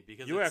one to me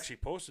because you actually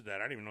posted that.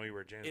 I didn't even know you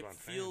were a James Bond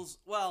fan. It feels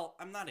well.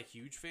 I'm not a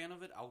huge fan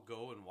of it. I'll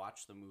go and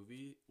watch the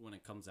movie when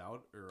it comes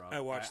out. Or I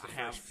watched the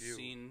have first few.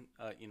 seen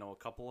a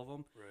couple of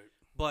them. Right.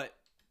 But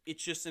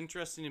it's just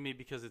interesting to me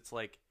because it's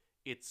like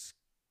it's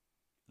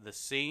the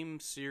same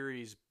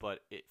series, but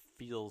it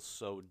feels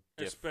so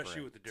different,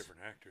 especially with the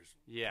different actors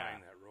playing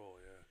that role.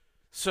 Yeah.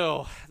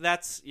 So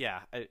that's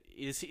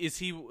Is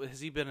he has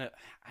he been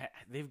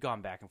they've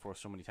gone back and forth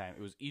so many times.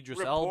 It was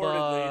Idris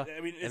Elba, I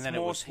mean, it's and then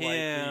it was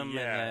him,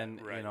 likely, and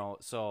then right.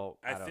 So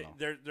I don't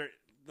know. They're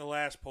the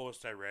last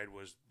post I read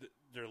was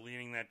they're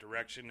leaning that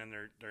direction and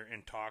they're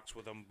in talks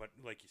with them. But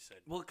like you said,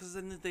 well, because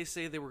then they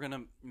say they were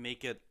gonna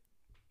make it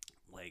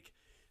like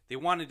they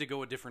wanted to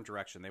go a different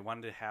direction. They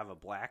wanted to have a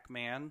black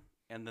man,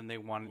 and then they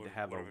wanted to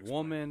have a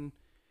woman,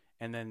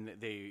 and then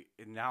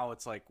now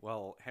it's like,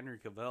 well, Henry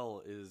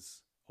Cavill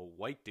is a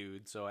white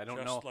dude, so I don't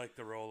know. Just like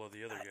the role of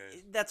the other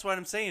guys. That's what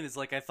I'm saying. Is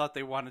like I thought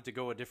they wanted to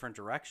go a different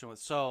direction with.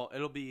 So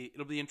it'll be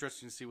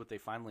interesting to see what they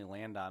finally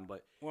land on.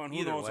 But and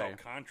who knows how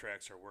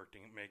contracts are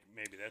working?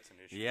 Maybe that's an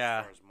issue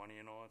as far as money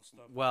and all that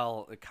stuff.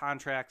 Well, the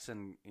contracts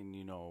and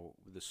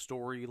the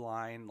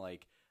storyline.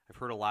 Like I've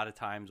heard a lot of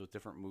times with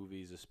different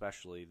movies,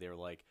 especially they're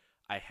like,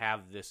 I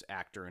have this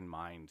actor in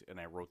mind,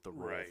 and I wrote the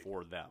role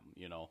for them.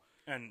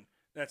 And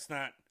that's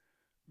not.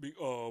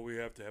 We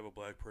have to have a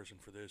black person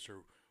for this, or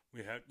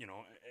we have,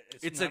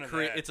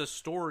 it's a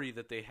story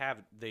that they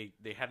have they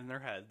had in their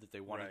head that they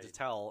wanted to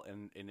tell,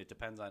 and it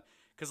depends on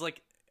because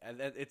like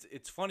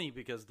it's funny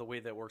because the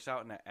way that works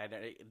out, and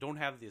I don't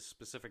have this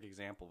specific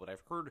example, but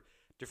I've heard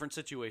different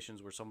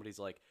situations where somebody's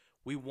like,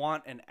 we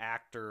want an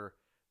actor.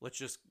 Let's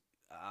just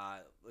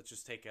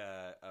take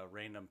a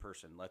random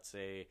person. Let's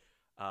say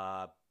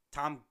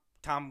Tom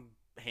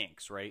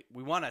Hanks, right?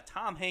 We want a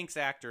Tom Hanks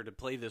actor to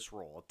play this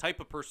role, a type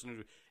of person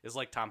who is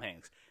like Tom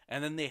Hanks.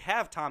 And then they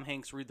have Tom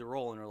Hanks read the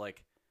role, and they're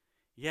like,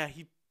 yeah,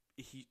 he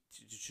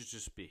should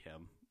just be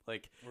him.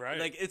 Like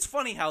it's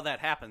funny how that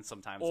happens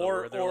sometimes.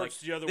 Or like,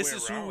 it's the other this way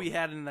is around. who we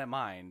had in that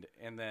mind,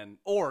 and then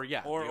or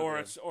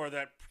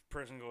that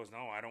person goes,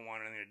 no, I don't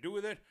want anything to do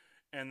with it,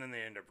 and then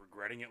they end up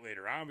regretting it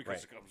later on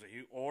because it comes to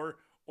you,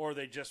 or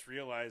they just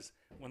realize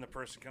when the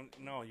person comes,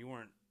 no, you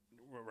weren't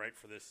right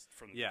for this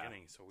from the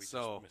beginning, so we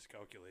just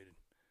miscalculated.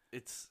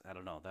 It's I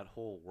don't know, that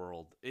whole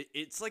world.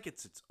 It's like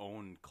it's its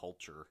own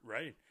culture,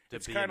 right?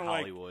 It's kind of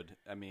Hollywood.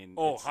 Like, I mean,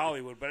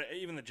 Hollywood, but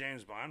even the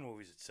James Bond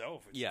movies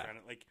itself, it's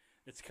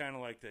kind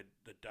of like the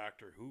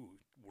Doctor Who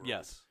world.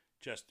 Yes,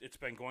 just it's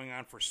been going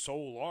on for so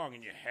long,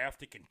 and you have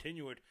to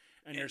continue it.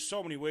 And there's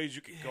so many ways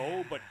you could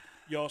go, but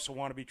you also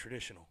want to be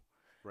traditional,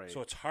 right? So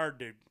it's hard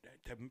to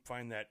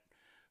find that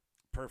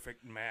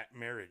perfect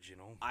marriage,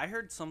 I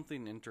heard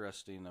something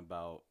interesting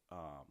about,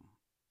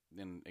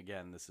 and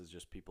again, this is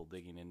just people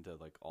digging into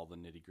like all the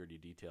nitty gritty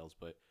details,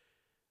 but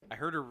I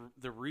heard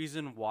the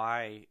reason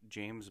why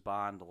James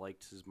Bond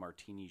likes his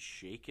martinis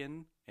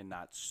shaken and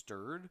not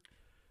stirred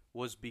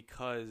was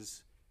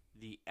because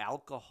the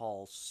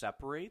alcohol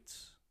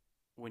separates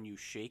when you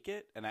shake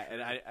it, and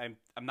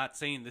I'm not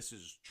saying this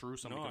is true. It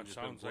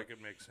sounds like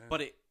it makes sense,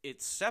 but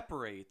it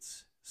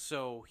separates.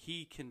 So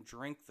he can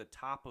drink the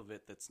top of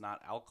it that's not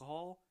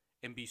alcohol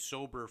and be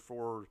sober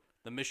for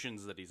the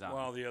missions that he's on.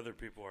 While the other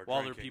people are While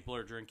other people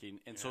are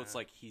drinking. And so it's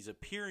like he's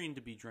appearing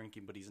to be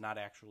drinking, but he's not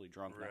actually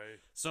drunk. Right.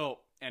 So,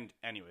 and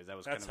anyways, that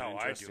was That's kind of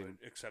interesting. how I do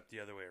it, except the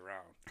other way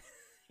around.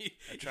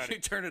 You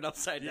turn it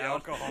upside the down. The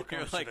alcohol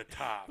comes like, to the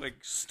top. Like,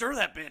 stir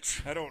that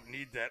bitch. I don't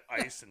need that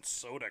ice and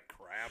soda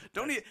crap.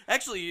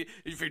 Actually,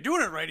 if you're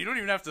doing it right, you don't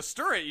even have to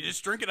stir it. You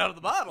just drink it out of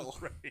the bottle.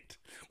 Right.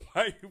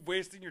 Why are you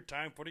wasting your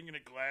time putting in a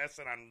glass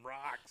and on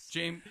rocks?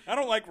 James, I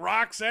don't like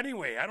rocks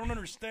anyway. I don't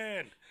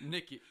understand.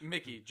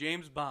 Mickey,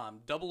 James Bond,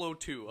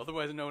 002,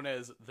 otherwise known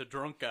as the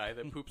drunk guy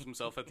that poops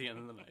himself at the end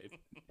of the night.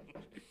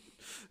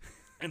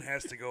 And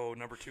has to go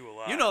number 2 a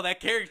lot. You know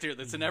that character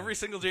that's in every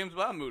single James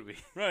Bond movie.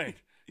 Right.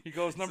 He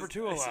goes number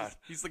 2 a lot.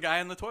 He's the guy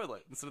in the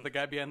toilet. Instead of the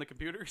guy behind the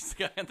computer, he's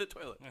the guy in the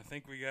toilet. I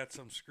think we got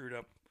some screwed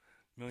up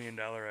 $1 million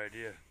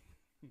idea.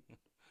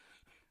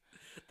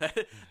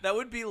 That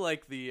would be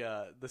like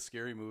the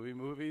scary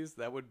movies.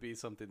 That would be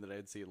something that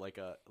I'd see like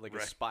a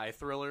spy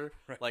thriller,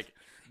 like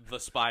The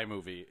Spy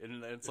Movie.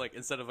 And it's like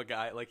instead of a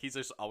guy like he's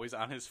just always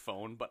on his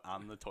phone but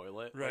on the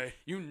toilet. Right. Like,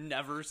 you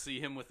never see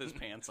him with his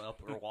pants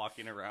up or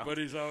walking around. But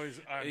he's always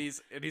on.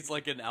 And he's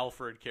like an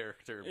Alfred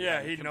character.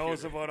 Yeah, he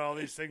knows about all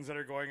these things that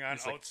are going on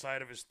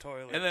outside of his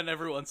toilet. And then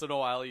every once in a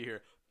while you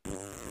hear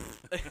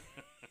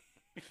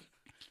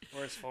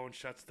or his phone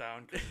shuts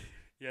down.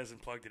 He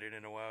hasn't plugged it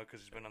in a while because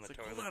he's been on the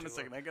toilet. Hold on a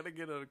second, I gotta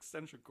get an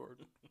extension cord.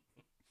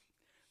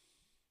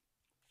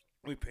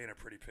 We paint a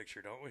pretty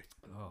picture, don't we?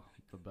 Oh,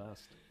 the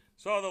best.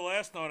 So the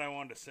last note I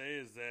wanted to say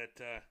is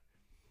that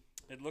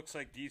it looks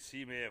like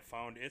DC may have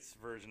found its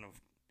version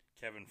of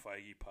Kevin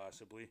Feige,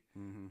 possibly,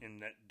 in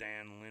that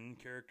Dan Lin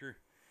character.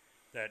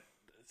 That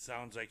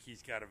sounds like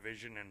he's got a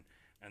vision,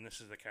 and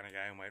this is the kind of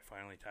guy who might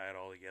finally tie it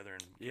all together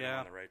and get him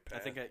on the right path.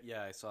 I think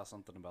I saw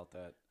something about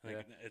that. I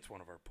think it's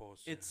one of our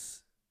posts.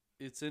 It's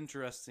It's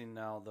interesting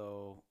now,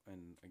 though,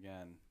 and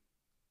again,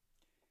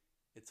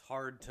 it's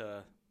hard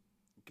to,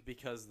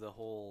 because the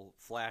whole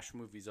Flash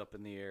movie's up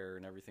in the air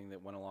and everything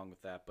that went along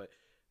with that. But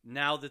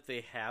now that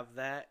they have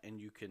that, and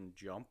you can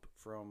jump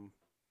from,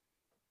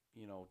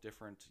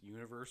 different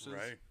universes,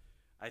 Right.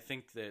 I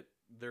think that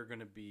they're going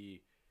to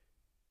be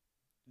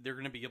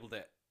able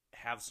to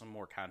have some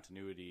more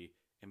continuity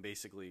and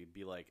basically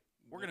be like,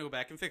 we're going to go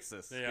back and fix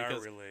this. They are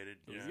related.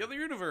 It was Yeah. the other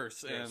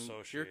universe, They're and here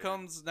associated.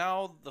 comes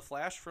now the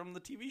Flash from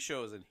the TV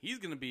shows, and he's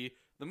going to be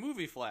the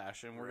movie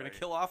Flash, and we're going Right. to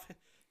kill off,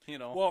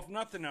 Well, if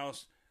nothing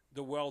else,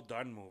 the well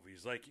done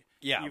movies, like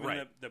Yeah, even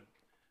right.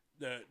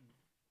 the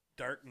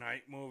Dark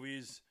Knight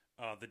movies,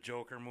 the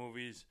Joker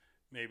movies,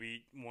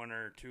 maybe one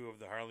or two of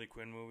the Harley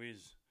Quinn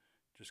movies,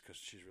 just because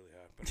she's really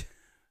hot. But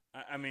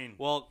I mean,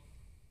 Well,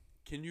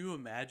 can you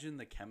imagine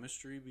the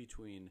chemistry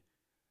between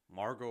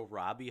Margot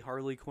Robbie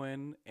Harley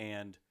Quinn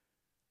and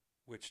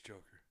which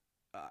Joker?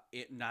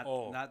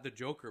 not the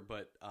Joker,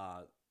 but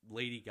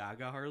Lady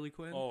Gaga Harley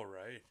Quinn? Oh,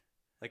 right.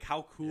 Like,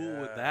 how cool Yeah,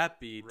 would that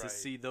be to right.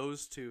 see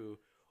those two?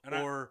 And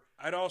Or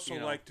I'd also you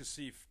know. like to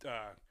see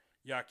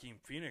Joaquin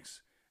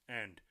Phoenix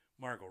and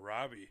Margot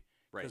Robbie,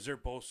 Right. because they're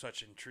both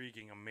such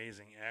intriguing,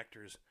 amazing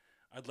actors.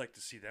 I'd like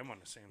to see them on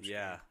the same screen.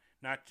 Yeah.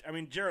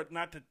 Jared.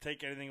 Not to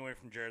take anything away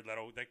from Jared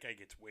Leto, that guy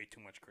gets way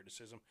too much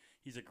criticism.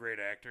 He's a great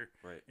actor.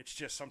 Right. It's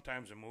just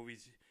sometimes the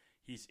movies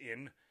he's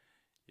in,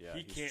 yeah,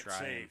 he he's can't trying.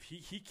 save.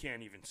 He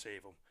can't even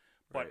save them.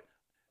 But Right.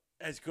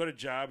 as good a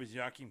job as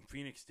Joaquin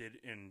Phoenix did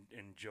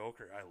in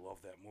Joker, I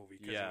love that movie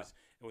because Yeah.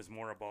 it was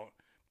more about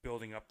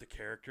building up the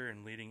character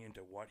and leading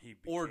into what he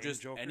became. Or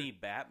just Joker. any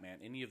Batman,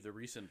 any of the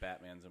recent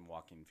Batmans and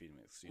Joaquin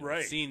Phoenix.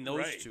 Right, Seeing those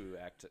right. two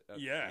act.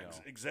 Yeah,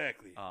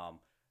 exactly.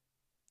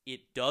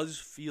 It does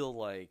feel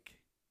like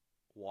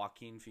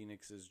Joaquin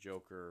Phoenix's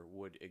Joker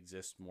would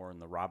exist more in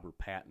the Robert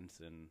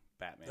Pattinson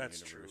Batman That's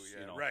universe. true.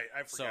 Yeah, right.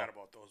 I So, forgot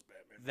about those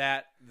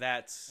Batman.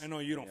 That's. I know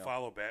you don't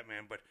follow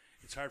Batman, but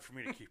it's hard for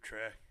me to keep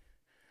track.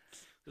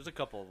 There's a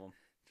couple of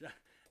them.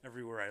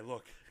 Everywhere I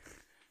look,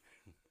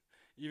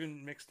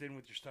 even mixed in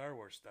with your Star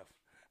Wars stuff.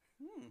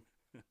 Well,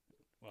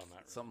 not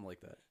really. Something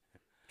like that.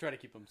 Try to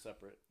keep them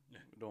separate.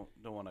 Don't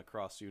want to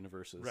cross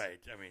universes. Right.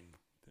 I mean,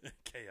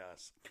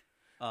 chaos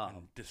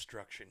and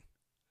destruction.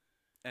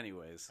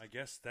 Anyways, I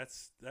guess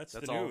that's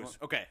the all. news.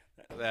 Okay.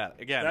 That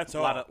again. That's a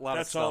all. lot of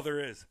That's stuff. all there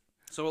is.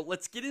 So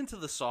let's get into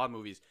the Saw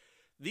movies.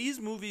 These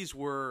movies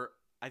were,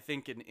 I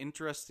think, an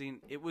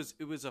interesting. It was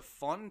a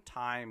fun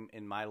time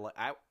in my life.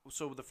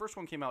 So the first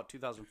one came out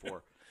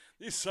 2004.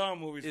 These Saw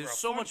movies were a It's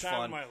so fun much time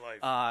fun. in my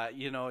life.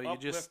 You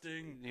just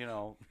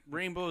Uplifting.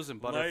 rainbows and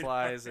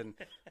butterflies and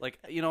like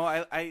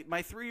I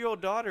my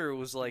 3-year-old daughter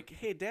was like,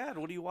 "Hey, Dad,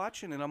 what are you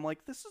watching?" And I'm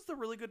like, "This is the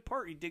really good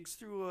part. He digs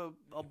through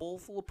a bowl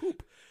full of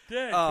poop.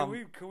 Dad, can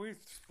we? If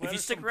splatter you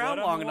stick some around blood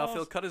on long the enough, walls?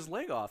 he'll cut his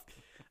leg off."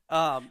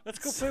 Let's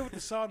go play with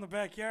the Saw in the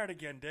backyard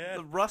again, Dad.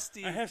 The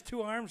rusty. I have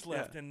 2 arms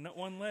left and not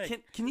 1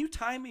 leg. Can you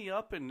tie me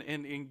up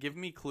and give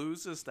me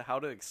clues as to how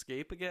to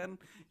escape again?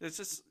 It's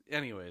just,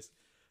 anyways,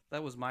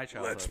 that was my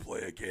childhood. Let's play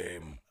a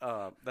game.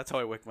 That's how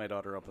I wake my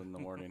daughter up in the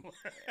morning.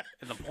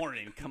 In the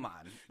morning, come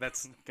on,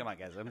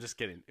 guys. I'm just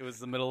kidding. It was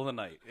the middle of the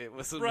night. It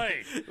wasn't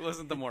Right. It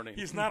wasn't the morning.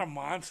 He's not a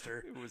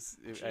monster. It was.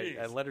 Jeez.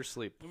 I let her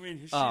sleep. I mean,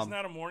 she's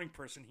not a morning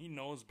person. He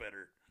knows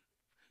better.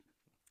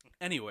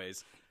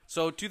 Anyways,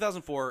 so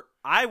 2004,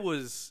 I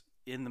was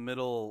in the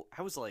middle.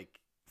 I was like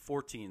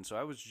 14, so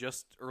I was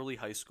just early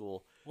high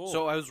school. Whoa,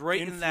 so I was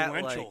right in that, like,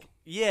 influential.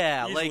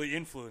 yeah, Easily like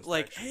influenced.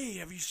 like, actually. hey,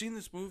 have you seen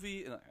this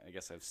movie? And I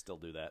guess I still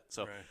do that.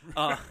 So,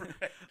 Right.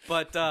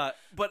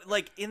 but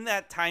like in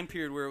that time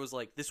period where it was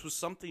like this was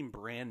something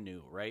brand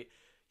new, right?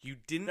 You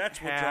didn't.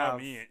 That's what have, drawed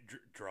me in.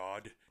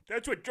 Drawed.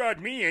 That's what drawed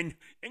me in.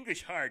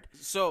 English hard.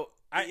 So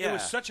It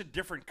was such a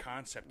different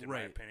concept in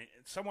my Right. opinion.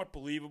 It's somewhat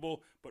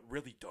believable, but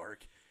really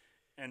dark,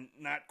 and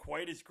not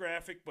quite as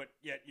graphic, but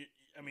yet,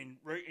 I mean,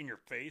 right in your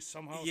face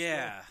somehow.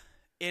 yeah,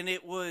 and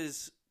it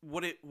was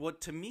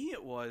what to me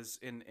it was,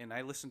 and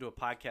I listened to a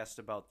podcast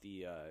about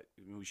the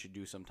we should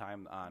do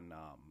sometime on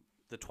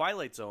the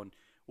Twilight Zone.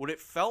 What it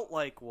felt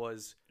like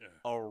was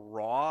a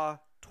raw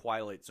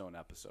Twilight Zone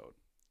episode.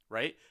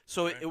 Right?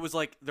 So it was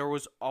like there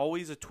was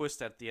always a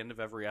twist at the end of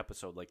every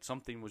episode. Like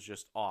something was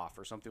just off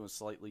or something was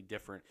slightly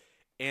different.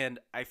 And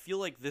I feel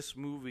like this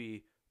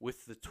movie,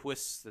 with the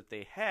twists that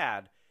they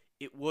had,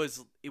 it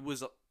was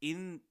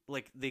in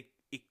like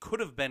it could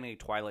have been a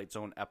Twilight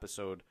Zone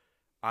episode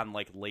on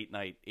like late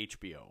night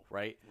HBO,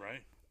 right?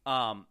 Right.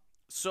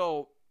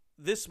 So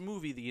this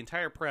movie, the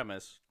entire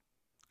premise,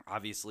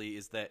 obviously,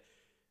 is that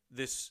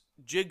this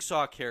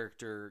Jigsaw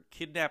character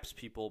kidnaps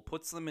people,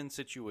 puts them in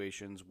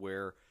situations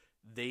where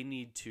they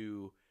need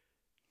to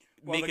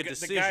make a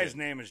decision. The guy's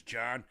name is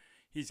John.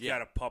 He's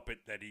got a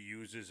puppet that he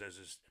uses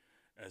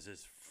as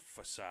his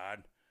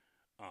facade,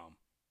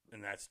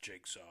 and that's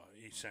Jigsaw.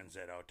 He sends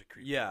that out to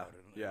creep you out.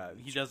 And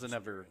he doesn't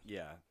ever.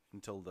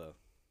 Until the.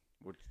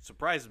 What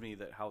surprised me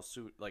that how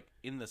soon, like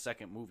in the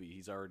second movie,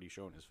 he's already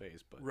shown his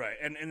face. But right,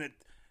 and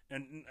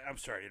I'm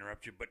sorry to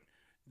interrupt you, but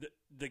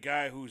the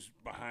guy who's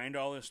behind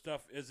all this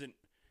stuff isn't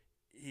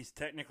he's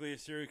technically a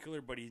serial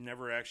killer, but he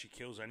never actually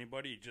kills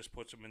anybody. He just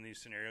puts them in these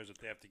scenarios that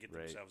they have to get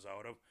themselves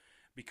out of,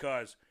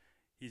 because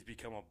he's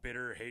become a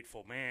bitter,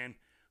 hateful man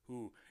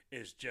who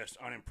is just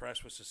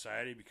unimpressed with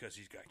society because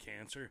he's got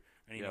cancer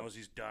and he knows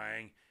he's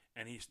dying,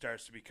 and he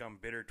starts to become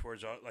bitter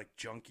towards like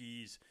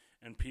junkies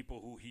and people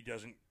who he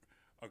doesn't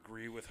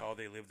agree with how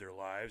they live their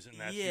lives, and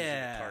that's usually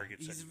the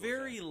targets. He's that he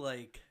very goes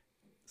like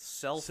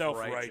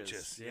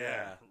self-righteous.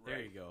 Yeah, there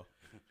right. you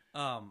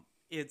go.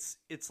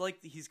 It's like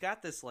he's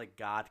got this like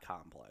God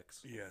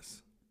complex.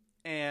 Yes.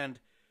 And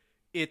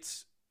it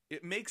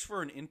makes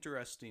for an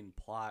interesting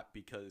plot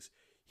because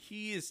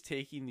he is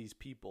taking these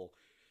people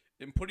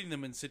and putting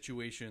them in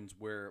situations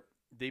where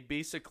they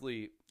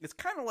basically, it's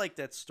kind of like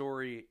that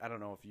story. I don't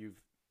know if you've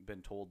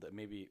been told that,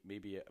 maybe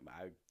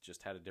I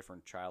just had a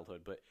different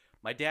childhood, but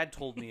my dad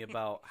told me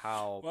about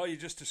how Well, you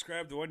just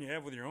described the one you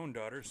have with your own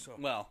daughter, so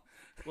well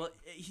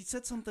he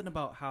said something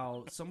about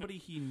how somebody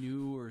he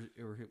knew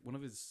or one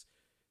of his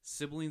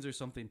siblings or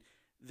something,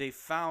 it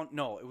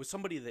was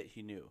somebody that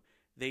he knew.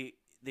 They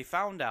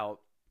found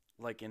out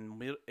like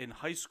in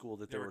high school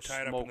that they were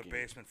tied smoking. up in the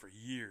basement for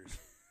years.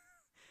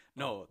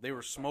 No, they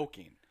were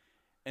smoking.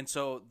 And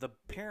so the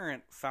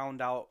parent found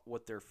out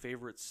what their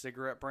favorite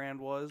cigarette brand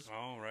was.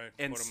 Oh, right.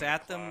 And Put 'em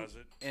sat in the them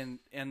closet. and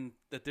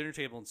at the dinner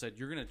table and said,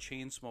 "You're going to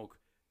chain smoke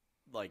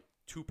like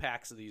 2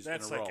 packs of these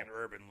That's in a row." like an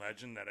urban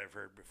legend that I've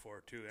heard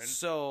before, too. And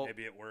So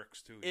maybe it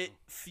works, too. it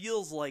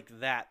feels like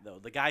that, though.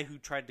 The guy who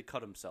tried to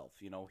cut himself,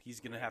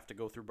 he's going to have to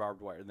go through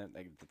barbed wire. And then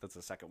that's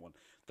the second one.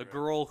 The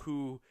girl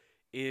who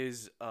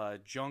is a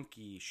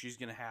junkie, she's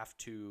going to have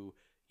to,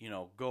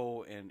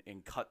 go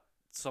and cut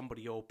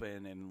somebody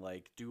open and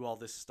like do all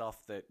this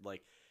stuff that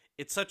like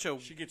it's such a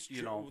She gets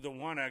the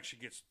one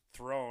actually gets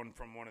thrown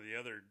from one of the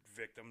other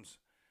victims,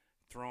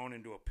 thrown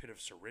into a pit of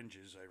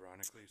syringes,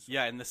 ironically. So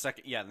in the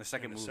second movie.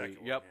 second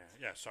one, Yep.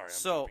 yeah. Sorry, I'm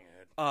So jumping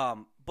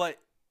ahead. but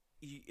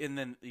and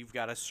then you've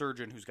got a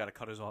surgeon who's got to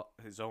cut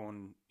his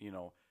own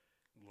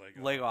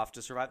leg off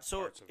to survive. So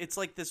Parts of it's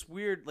like this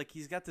weird, like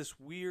he's got this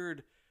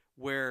weird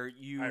where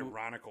you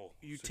ironical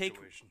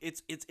situation.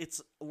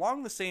 it's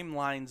along the same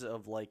lines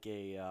of like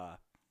a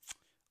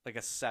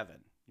Seven.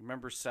 You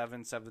remember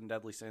Seven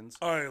Deadly Sins?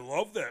 I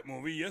love that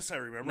movie. Yes, I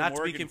remember. Not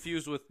to be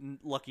confused with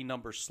Lucky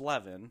Number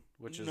 11,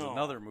 which is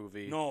another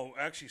movie. No,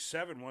 actually,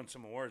 Seven won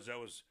some awards. That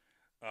was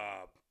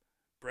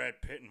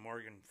Brad Pitt and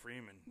Morgan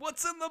Freeman.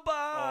 What's in the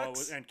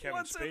box? And Kevin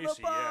What's Spacey. in the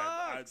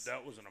box?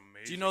 That was an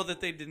amazing. Do you know that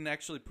movie. they didn't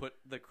actually put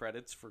the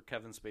credits for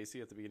Kevin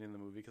Spacey at the beginning of the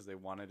movie because they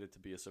wanted it to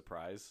be a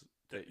surprise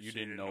that you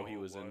didn't know he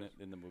was in it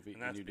in the movie,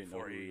 and that's you didn't know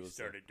before who he was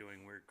started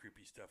doing weird,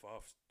 creepy stuff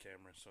off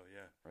camera. So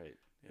yeah, right.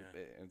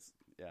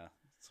 Yeah.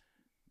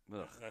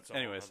 Ugh. That's all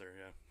Anyways. another,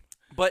 yeah.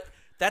 But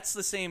that's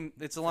the same.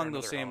 It's along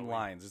another those same Halloween.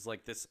 lines. It's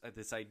like this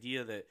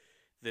idea that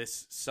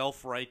this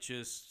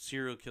self-righteous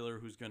serial killer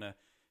who's gonna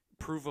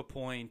prove a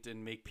point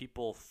and make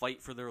people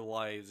fight for their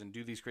lives and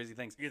do these crazy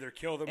things. Either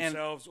kill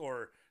themselves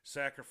or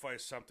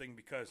sacrifice something,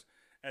 because,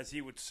 as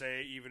he would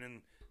say, even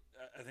in,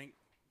 I think,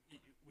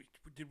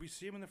 did we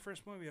see him in the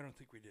first movie? I don't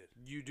think we did.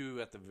 You do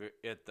at the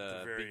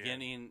very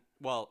beginning. end.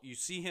 Well, you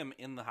see him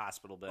in the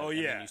hospital bed. Oh, and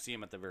yeah. then you see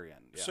him at the very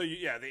end. Yeah. So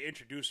they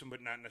introduce him,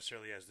 but not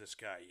necessarily as this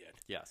guy yet.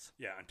 Yes.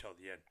 Yeah, until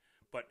the end.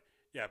 But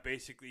yeah,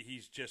 basically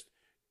he's just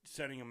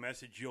sending a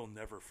message you'll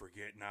never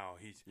forget. Now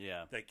he's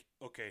like,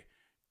 okay,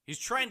 he's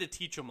trying to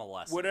teach him a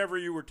lesson. whatever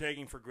you were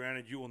taking for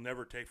granted, you will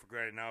never take for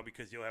granted now,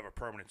 because you'll have a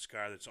permanent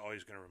scar that's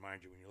always going to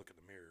remind you when you look in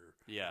the mirror.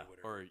 Yeah.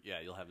 Or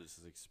whatever. You'll have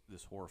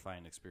this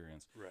horrifying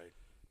experience. Right.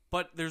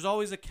 But there's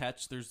always a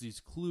catch. There's these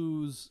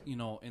clues,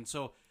 and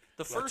so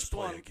The first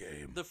play one, a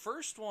game.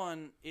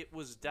 it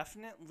was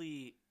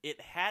definitely,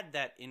 it had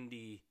that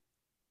indie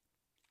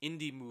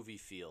movie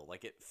feel.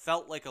 Like it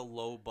felt like a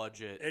low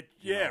budget.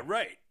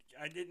 Right.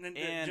 I didn't.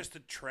 And just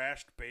a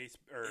trashed base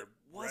or it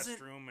wasn't-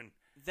 restroom, and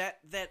That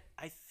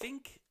I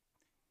think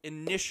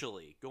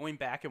initially going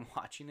back and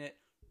watching it,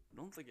 I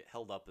don't think it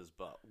held up as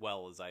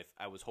well as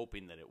I was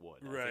hoping that it would.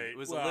 I think Right. it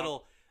was Well-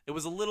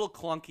 a little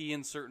clunky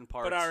in certain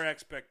parts. but our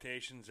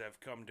expectations have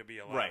come to be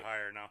a lot Right.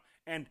 higher now,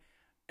 and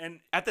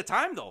at the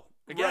time though,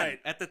 again,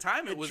 Right. at the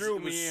time it was drew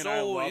me in. so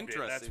I loved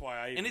interesting. it. That's why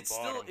I even and it's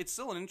bought 'em. it's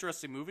still an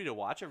interesting movie to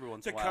watch every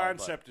once The in a while.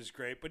 concept is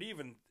great, but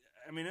even,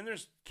 I mean, and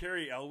there's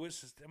Cary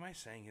Elwes. Am I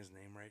saying his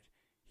name right?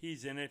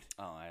 He's in it.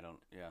 Oh, I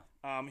don't. Yeah.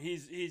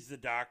 He's the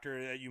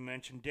doctor that you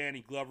mentioned.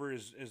 Danny Glover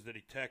is the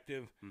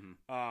detective.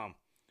 Mm-hmm.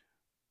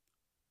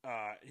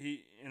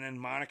 And then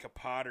Monica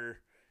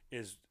Potter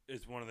is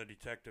one of the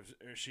detectives.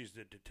 She's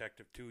the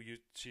detective too.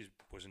 She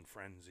was in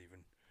Friends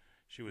even.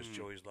 She was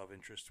Joey's love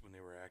interest when they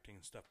were acting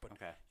and stuff. But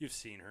Okay. you've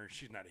seen her.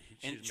 She's not a.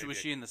 And She's was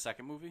she in the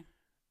second movie?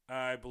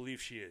 I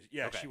believe she is.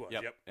 Yeah, Okay, she was.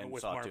 yep, Yep. and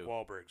With Saw Mark too.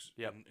 Wahlberg's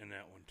Yep. in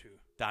that one too.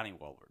 Donnie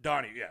Wahlberg.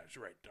 Donnie, yeah, that's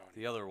right, Donnie.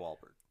 The other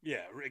Wahlberg.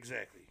 Yeah,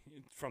 exactly.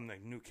 From the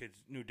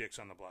New Dicks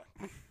on the Block.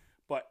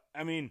 But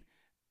I mean,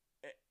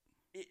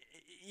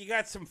 you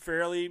got some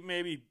fairly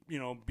maybe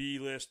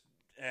B-list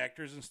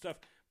actors and stuff,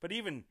 but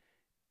even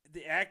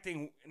the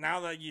acting, now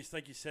that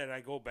like you said,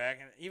 I go back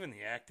and even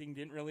the acting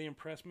didn't really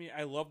impress me.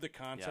 I love the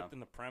concept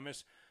and the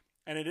premise,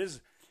 and it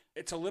is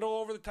it's a little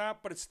over the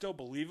top, but it's still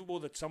believable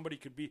that somebody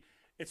could be.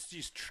 It's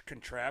these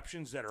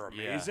contraptions that are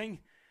amazing.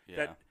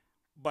 Yeah.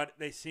 But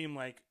they seem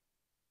like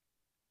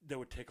that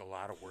would take a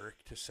lot of work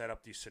to set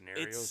up these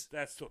scenarios.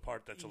 That's the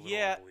part that's a little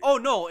unbelievable. Oh,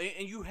 no,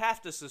 and you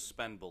have to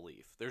suspend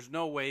belief. There's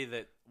no way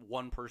that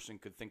one person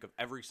could think of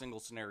every single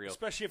scenario.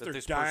 Especially if that they're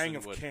this dying person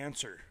of would.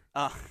 cancer.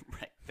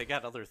 Right. They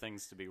got other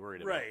things to be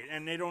worried about. Right,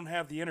 and they don't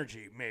have the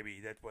energy, maybe,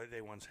 that what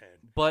they once had.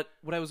 But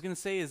what I was going to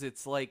say is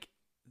it's like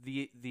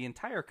the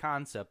entire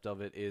concept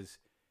of it is,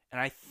 and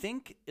I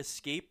think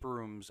escape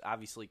rooms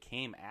obviously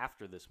came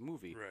after this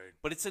movie. Right.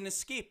 But it's an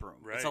escape room.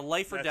 Right. It's a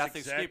life or That's death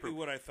exactly escape room.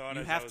 what I thought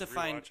You as have I to was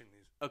find rewatching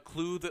these. a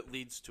clue that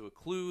leads to a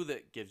clue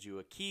that gives you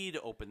a key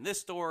to open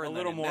this door. A And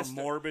little then in more this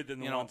door- morbid than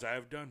the you know, ones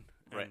I've done.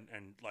 Right.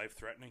 And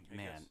life-threatening, I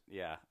Man, guess.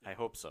 yeah, I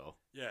hope so.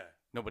 Yeah.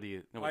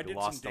 Nobody Well, I did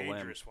lost some a limb.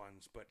 dangerous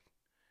ones, but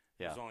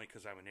it Yeah. was only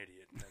because I'm an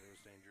idiot that it was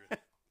dangerous.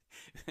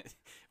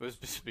 It was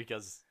just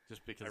because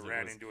I it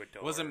ran into a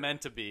door. wasn't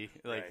meant to be.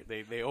 Like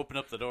Right. they open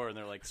up the door and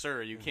they're like,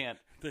 "Sir, you can't."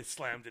 They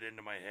slammed it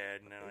into my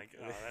head, and they're like,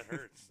 "Oh, that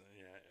hurts."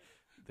 Yeah.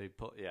 They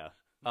pull, yeah.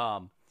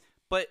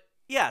 But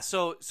yeah,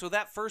 so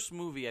that first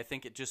movie, I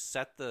think it just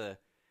set the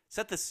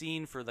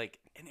scene for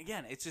like, and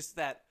again, it's just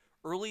that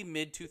early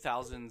mid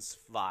 2000s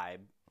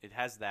vibe. It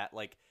has that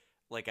like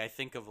I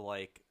think of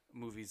like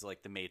movies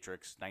like The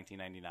Matrix,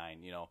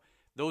 1999. You know,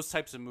 those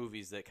types of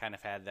movies that kind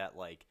of had that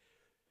like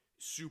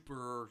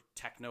super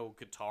techno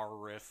guitar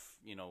riff.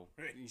 You know,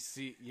 Right. you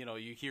see, you know,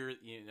 you hear it,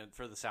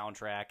 for the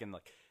soundtrack and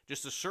like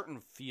just a certain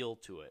feel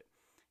to it.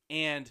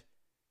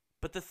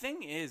 But the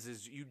thing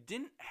is you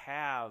didn't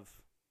have,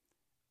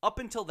 up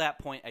until that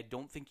point, I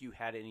don't think you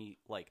had any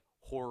like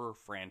horror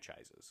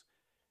franchises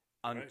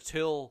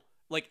until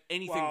like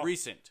anything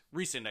recent. I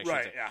should say.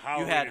 Yeah, You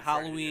Halloween had and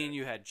Friday, Halloween, yeah.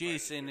 you had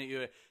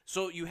Jason,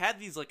 so you had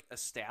these like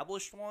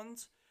established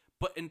ones,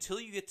 but until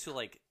you get to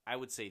like, I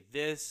would say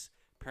this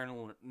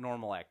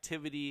Paranormal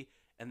Activity,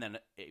 and then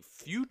a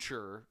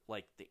future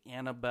like the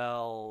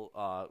Annabelle,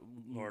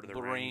 Lord of the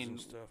Lorraine Rings and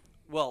stuff.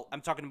 Well,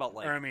 I'm talking about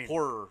like Or, I mean,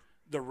 horror.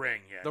 The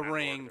Ring, yeah. The not Lord of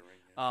Ring,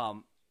 yeah.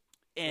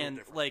 and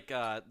different. like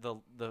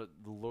the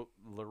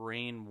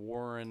Lorraine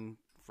Warren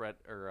Fred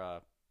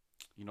or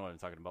you know what I'm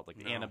talking about, like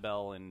No.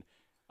 Annabelle and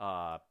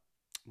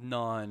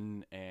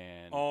Nun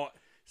and Oh,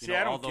 see, know,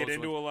 I all don't get those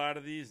into a lot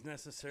of these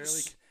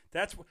necessarily.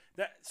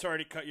 Sorry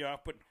to cut you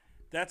off, but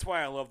that's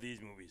why I love these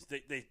movies.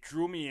 They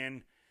drew me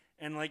in,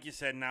 and like you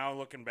said, now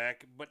looking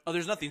back, but oh,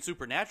 there's nothing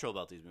supernatural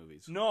about these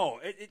movies. no,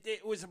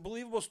 it was a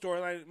believable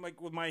storyline. Like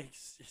with my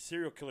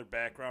serial killer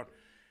background,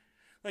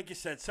 like you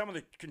said, some of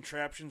the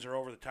contraptions are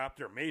over the top.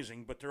 They're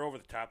amazing, but they're over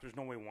the top. There's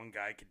no way one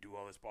guy could do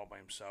all this all by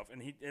himself,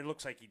 and it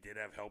looks like he did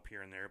have help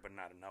here and there, but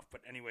not enough.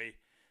 But anyway,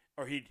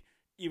 or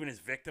even his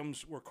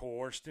victims were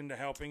coerced into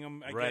helping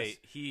him. I Right.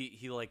 guess.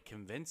 He like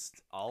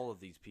convinced all of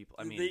these people.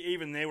 I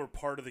mean, They were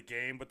part of the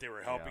game, but they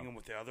were helping him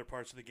with the other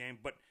parts of the game.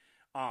 But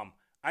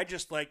I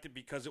just liked it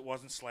because it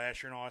wasn't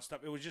slasher and all that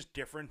stuff. It was just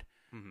different.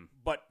 Mhm.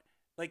 But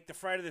like the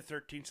Friday the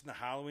 13th and the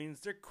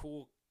Halloweens, they're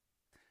cool,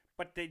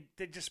 but they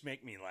just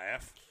make me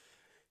laugh.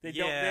 They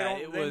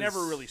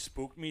never really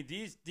spooked me.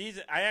 These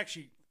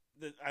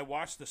I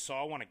watched the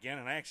Saw one again,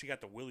 and I actually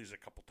got the willies a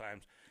couple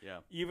times. yeah.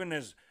 Even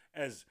as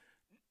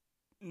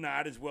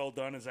not as well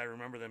done as I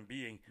remember them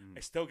being,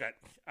 I still got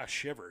a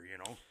shiver, you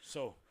know.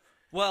 So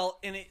Well,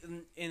 and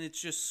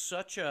it's just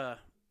such a,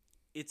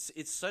 it's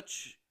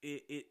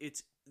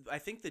I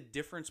think the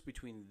difference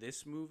between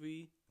these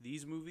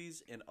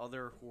movies, and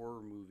other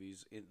horror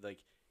movies,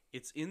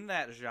 it's in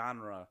that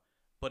genre,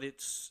 but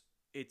it's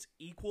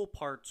equal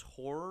parts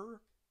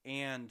horror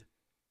and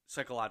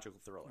psychological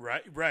thriller.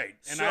 right,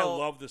 and So I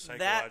love the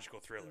psychological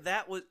thriller.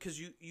 That was because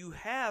you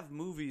have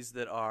movies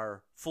that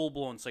are full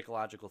blown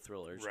psychological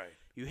thrillers. Right.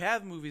 You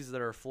have movies that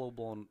are full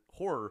blown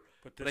horror.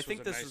 But But this I think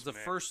was a this nice is the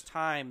mix. first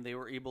time they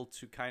were able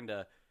to kind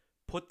of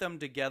put them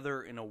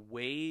together in a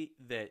way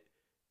that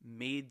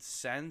made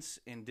sense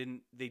and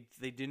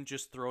they didn't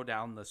just throw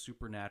down the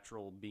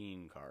supernatural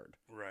being card.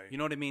 Right. You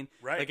know what I mean?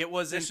 Right. Like it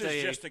wasn't This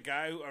is just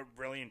a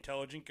really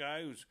intelligent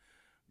guy who's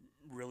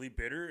really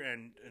bitter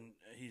and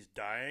he's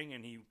dying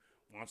and he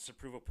wants to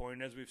prove a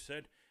point, as we've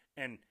said,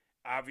 and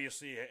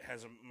obviously it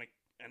has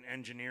an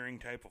engineering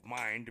type of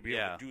mind to be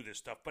able to do this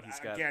stuff. But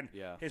again,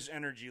 his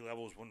energy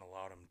levels wouldn't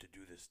allow him to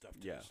do this stuff.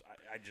 That's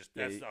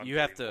the you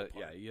have to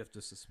unbelievable part. You have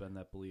to suspend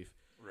that belief.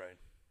 Right.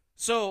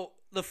 So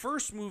the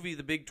first movie,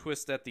 the big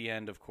twist at the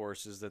end, of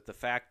course, is that the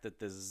fact that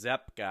the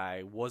Zepp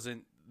guy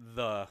wasn't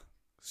the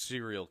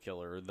serial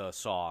killer, the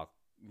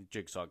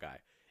Jigsaw guy.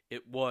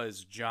 It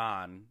was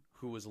John,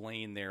 who was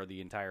laying there the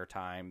entire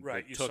time.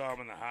 Right. You saw him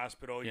in the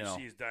hospital. You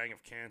see he's dying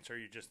of cancer.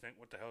 You just think,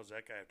 what the hell does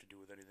that guy have to do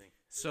with anything?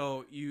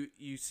 So you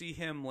see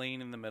him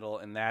laying in the middle,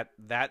 and that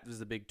is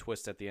the big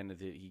twist at the end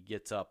of it. He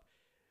gets up.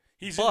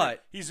 He's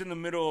in the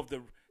middle of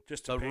the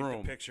paint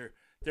room. the picture.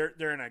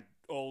 They're in an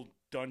old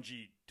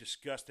dungy,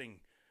 disgusting,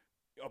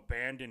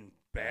 abandoned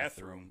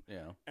bathroom.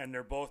 Yeah. And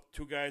they're both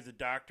two guys, a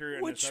doctor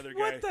and this other guy.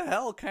 What the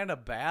hell kind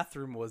of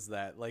bathroom was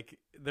that? Like,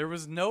 there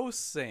was no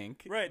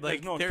sink. Right,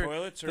 Like, there's no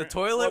toilets. The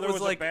toilet there was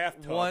was a like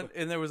bathtub. one,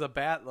 and there was a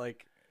bat.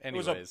 Like, It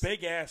was a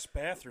big ass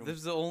bathroom.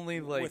 There's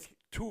only like with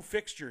 2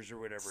 fixtures or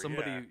whatever.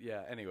 somebody.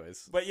 Yeah.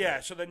 Anyways. But yeah,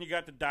 so then you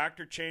got the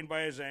doctor chained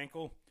by his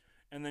ankle,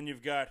 and then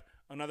you've got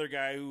another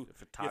guy who A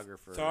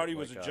photographer, thought he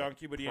was like a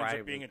junkie, but he ends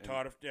up being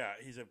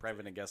he's a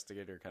private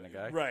investigator kind of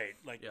guy. right,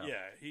 like Yeah.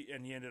 he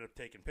ended up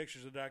taking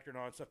pictures of the doctor and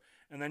all that stuff.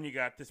 And then you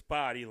got this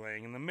body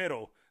laying in the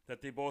middle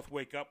that they both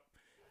wake up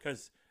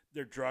because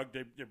they're drugged.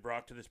 They're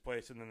brought to this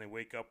place, and then they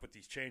wake up with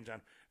these chains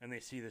on, and they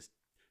see this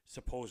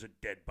supposed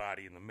dead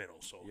body in the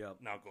middle. So Yep.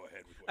 now go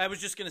ahead with what I was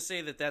just gonna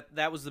say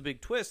that was the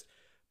big twist,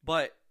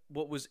 but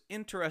what was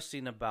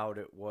interesting about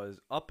it was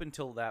up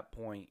until that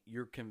point,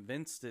 you're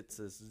convinced it's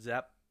a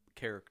Zepp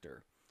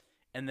character,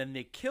 and then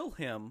they kill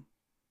him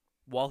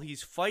while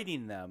he's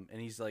fighting them, and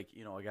he's like,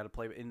 I got to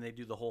play, and they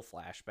do the whole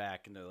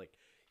flashback, and they're like,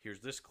 here's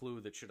this clue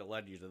that should have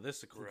led you to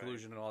this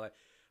conclusion and all that.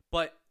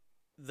 But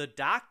the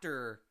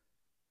doctor,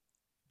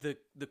 the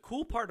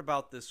cool part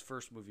about this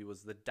first movie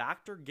was the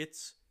doctor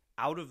gets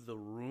out of the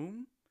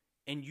room,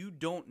 and you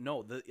don't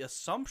know. The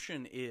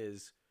assumption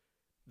is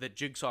that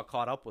Jigsaw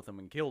caught up with him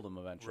and killed him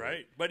eventually.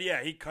 Right. But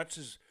yeah, he cuts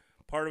his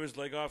part of his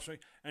leg off,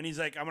 and he's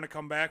like, I'm going to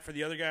come back for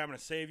the other guy. I'm going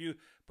to save you.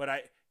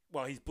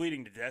 But he's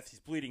bleeding to death. He's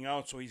bleeding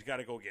out, so he's got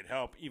to go get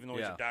help. Even though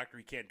he's a doctor,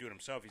 he can't do it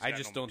himself. I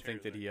just don't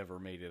think that he ever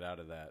made it out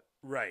of that.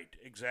 Right,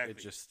 exactly.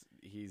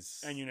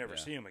 And you never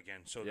see him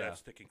again, so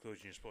that's the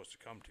conclusion you're supposed to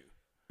come to.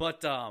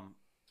 But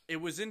it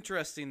was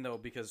interesting, though,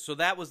 because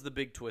that was the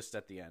big twist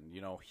at the end.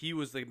 He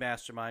was the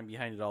mastermind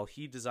behind it all.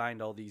 He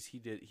designed all these. He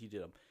did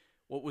them.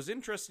 What was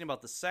interesting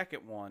about the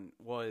second one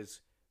was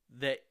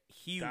that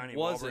Donnie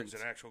wasn't Wahlberg's an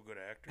actual good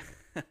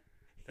actor.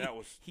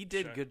 He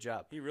did a good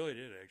job. He really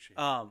did,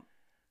 actually.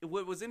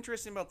 What was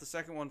interesting about the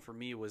second one for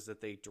me was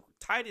that they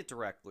tied it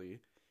directly,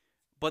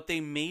 but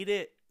they made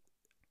it.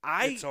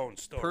 Its own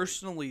story.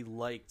 Personally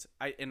liked,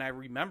 and I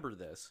remember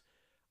this.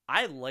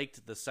 I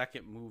liked the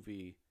second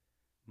movie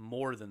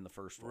more than the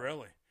first one.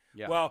 Really?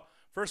 Yeah. Well,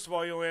 first of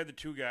all, you only had the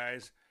 2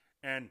 guys,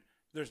 and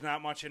there's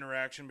not much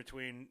interaction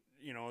between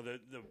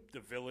the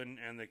villain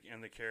and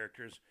the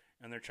characters,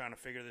 and they're trying to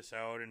figure this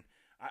out. And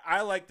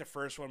I like the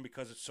first one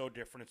because it's so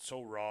different. It's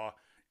so raw.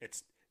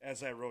 It's,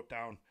 as I wrote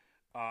down,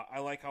 I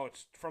like how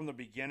it's from the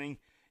beginning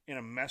in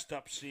a messed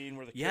up scene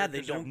where the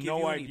characters they don't have give no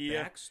you idea.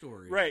 any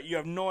backstory. Right, you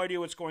have no idea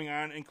what's going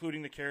on,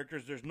 including the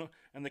characters.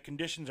 And the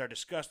conditions are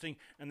disgusting.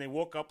 And they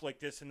woke up like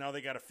this, and now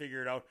they got to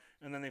figure it out.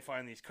 And then they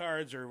find these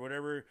cards or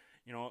whatever,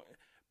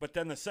 But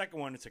then the second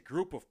one, it's a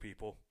group of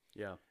people.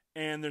 Yeah.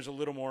 And there's a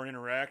little more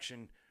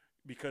interaction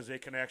because they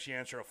can actually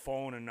answer a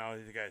phone, and now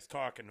the guy's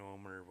talking to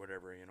them or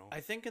whatever, I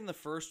think in the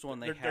first one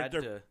they're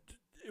to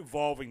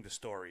evolving the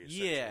story.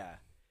 Yeah,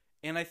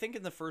 and I think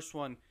in the first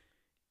one,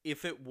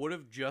 if it would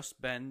have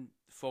just been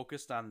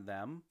focused on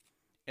them,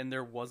 and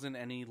there wasn't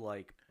any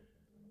like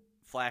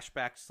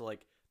flashbacks to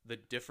like the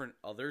different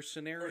other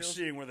scenarios, or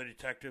seeing where the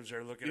detectives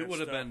are looking, it at would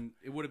have stuff. been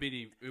it would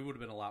have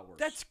been a lot worse.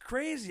 That's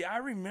crazy. I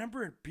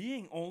remember it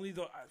being only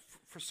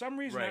for some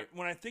reason Right.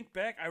 when I think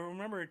back, I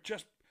remember it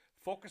just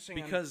focusing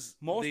because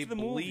on most they of the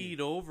bleed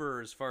movie. over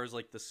as far as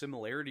like the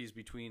similarities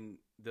between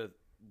the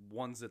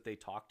ones that they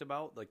talked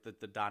about, like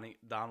the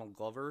Donald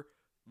Glover,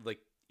 like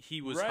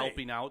he was Right.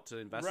 helping out to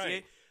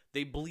investigate. Right.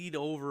 They bleed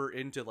over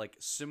into like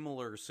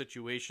similar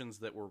situations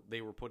that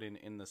they were put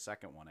in the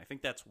second one. I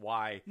think that's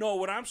why. No,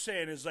 what I'm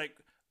saying is like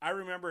I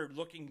remember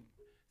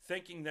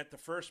thinking that the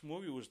first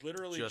movie was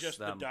literally just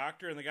the them.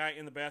 doctor and the guy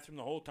in the bathroom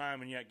the whole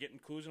time, and yet getting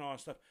clues and all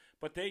that stuff.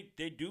 But they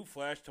do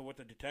flash to what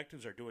the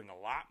detectives are doing a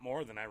lot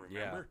more than I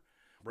remember.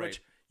 Right.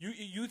 Which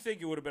you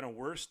think it would have been a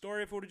worse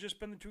story if it would have just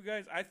been the 2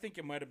 guys? I think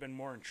it might have been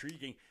more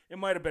intriguing. It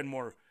might have been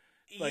more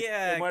like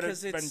Yeah, it might have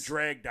 'cause been it's-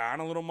 dragged on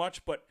a little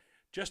much, but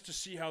just to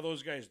see how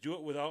those guys do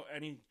it without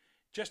any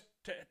just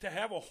to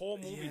have a whole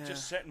movie Yeah.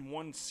 just set in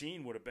one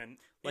scene would have been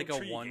Like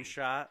intriguing. a one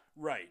shot,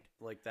 Right.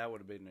 like that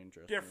would have been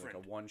interesting. Different.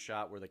 Like a one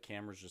shot where the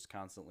camera's just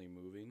constantly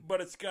moving.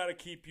 But it's got to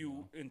keep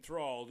you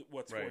enthralled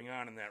what's Right. going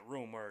on in that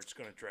room, or it's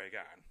going to drag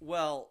on.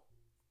 Well,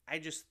 I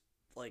just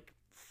like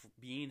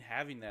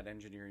having that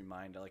engineering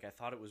mind. Like I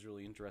thought it was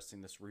really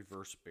interesting, this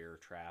reverse bear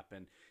trap,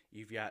 and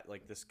you've got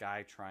like this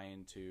guy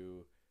trying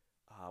to.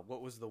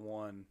 What was the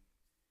one?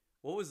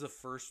 What was the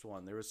first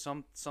one? There was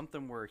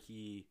something where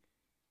he.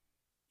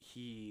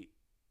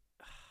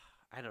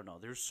 I don't know.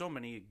 There's so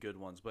many good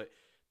ones, but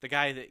the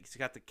guy that's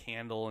got the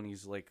candle and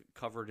he's like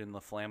covered in the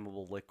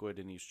flammable liquid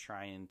and he's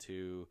trying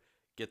to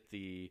get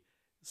the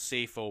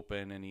safe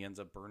open and he ends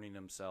up burning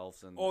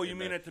himself. And Oh, you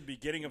mean at the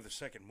beginning of the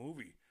second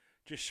movie,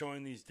 just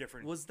showing these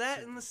different. Was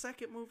that in the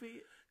second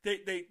movie?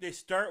 They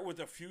start with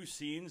a few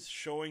scenes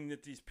showing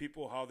that these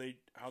people how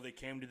they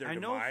came to their I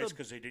know demise the-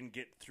 because they didn't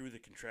get through the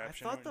I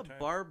contraption. thought the in time.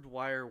 barbed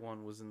wire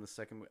one was in the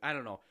second movie. I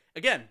don't know.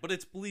 Again, but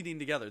it's bleeding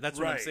together. That's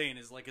what I'm Right. saying.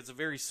 Is like it's a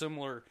very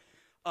similar.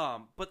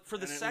 But for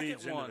the and it second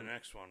leads into one, the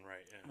next one,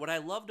 right? Yeah. what I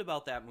loved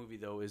about that movie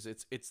though is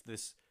it's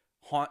this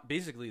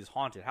basically this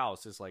haunted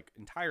house. Is like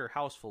entire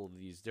house full of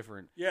these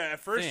different. Yeah,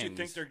 at first you things.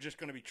 think they're just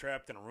going to be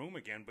trapped in a room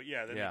again, but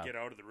then Yeah. they get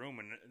out of the room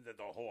and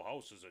the whole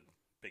house is a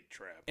big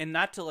trap. And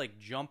not to like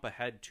jump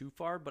ahead too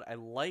far, but I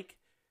like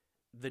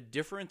the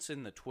difference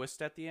in the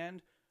twist at the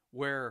end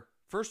where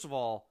first of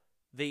all,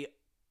 the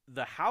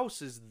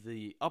house is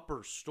the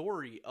upper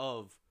story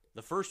of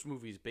the first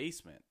movie's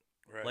basement.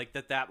 Right. Like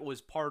that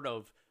was part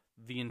of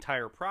the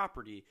entire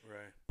property.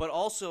 Right. But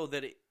also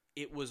that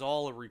it was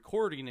all a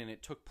recording and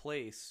it took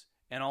place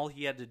and all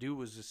he had to do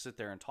was just sit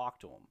there and talk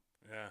to him.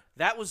 Yeah.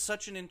 That was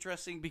such an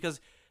interesting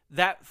because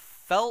that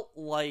felt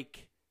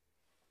like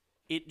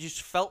it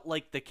just felt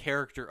like the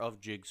character of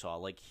Jigsaw.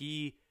 Like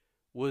he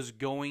was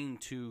going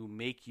to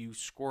make you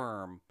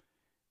squirm,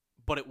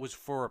 but it was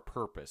for a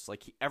purpose.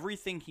 Like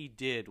everything he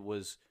did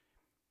was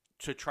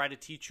to try to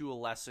teach you a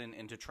lesson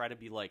and to try to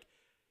be like,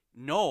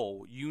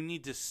 no, you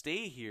need to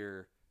stay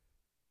here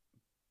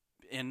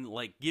and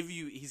like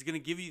he's going to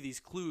give you these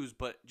clues,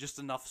 but just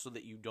enough so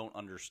that you don't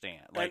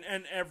understand. Like,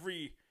 and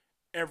every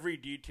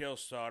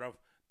detail's thought of.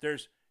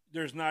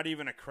 There's not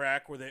even a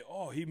crack where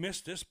he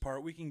missed this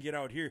part, we can get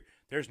out here.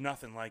 There's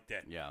nothing like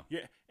that. Yeah.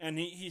 Yeah. And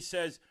he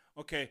says,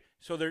 okay,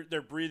 so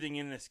they're breathing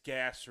in this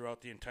gas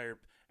throughout the entire,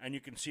 and you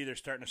can see they're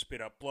starting to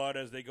spit up blood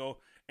as they go,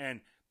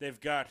 and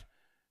they've got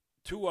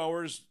 2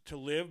 hours to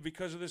live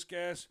because of this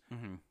gas,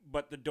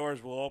 but the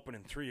doors will open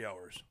in 3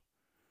 hours.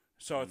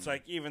 So it's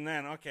like, even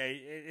then, okay,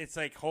 it's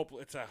like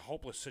it's a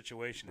hopeless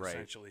situation,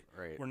 essentially.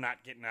 Right. We're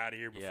not getting out of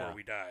here before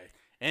we die.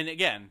 And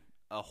again,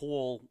 a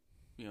whole,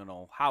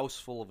 house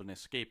full of an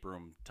escape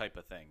room type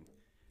of thing.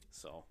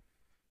 So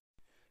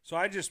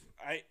I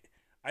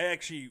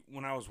actually,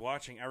 when I was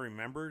watching, I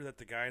remember that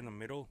the guy in the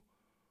middle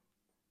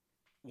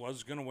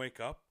was going to wake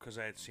up because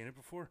I had seen it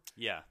before.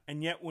 yeah.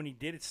 And yet when he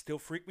did, it still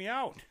freaked me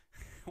out.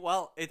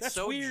 Well, it's That's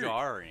so weird.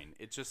 jarring.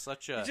 It's just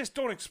such a. You just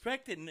don't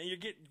expect it, and you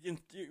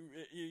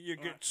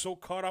get so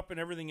caught up in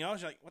everything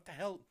else. You're like, what the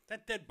hell?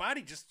 That dead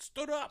body just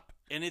stood up.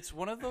 And it's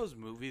one of those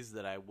movies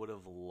that I would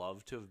have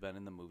loved to have been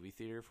in the movie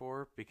theater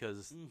for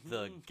because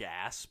the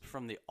gasp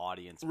from the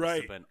audience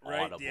must have been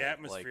audible. The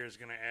atmosphere is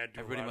going to add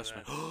to everybody a lot must of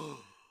have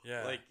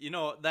that. been,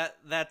 like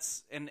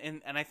that's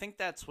and I think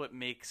that's what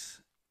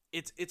makes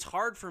it's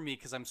hard for me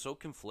because I'm so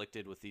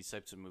conflicted with these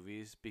types of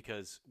movies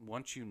because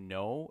once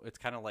it's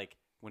kind of like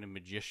when a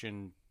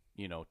magician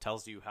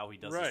tells you how he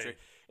does this trick.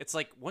 It's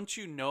like once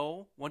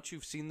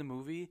you've seen the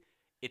movie,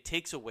 it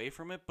takes away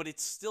from it, but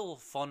it's still a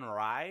fun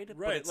ride.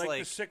 Right, but it's like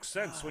The Sixth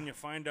Sense when you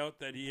find out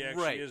that he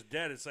actually is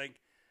dead. It's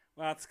like,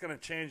 well, it's going to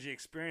change the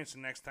experience the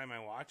next time I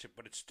watch it,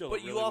 but it's still a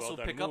really you also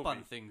well-done pick movie. up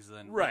on things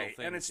then. Right, little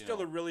things, and it's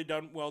still a really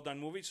well done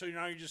movie, so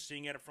now you're just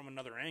seeing it from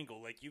another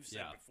angle, like you've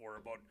said before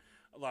about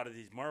a lot of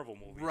these Marvel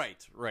movies.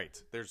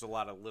 Right. There's a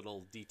lot of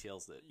little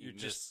details that You're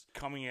miss just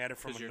coming at it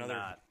from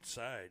another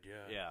side,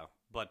 Yeah,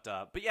 but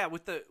yeah,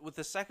 with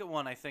the second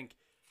one, I think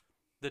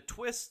the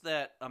twist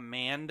that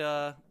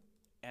Amanda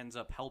ends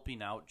up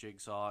helping out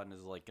Jigsaw and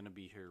is like going to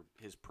be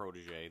his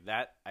protege,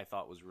 that I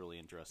thought was really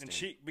interesting.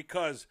 And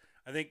because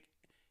I think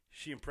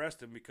she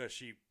impressed him because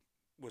she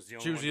was the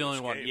only one. She was the only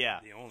one, yeah.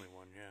 The only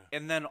one, yeah.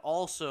 And then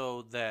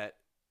also that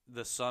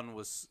the son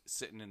was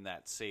sitting in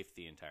that safe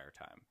the entire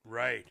time.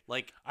 Right.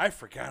 Like I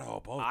forgot all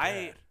about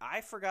that.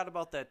 I forgot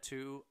about that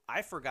too.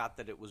 I forgot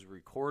that it was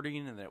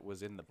recording and that it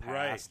was in the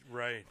past.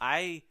 Right.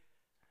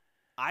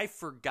 I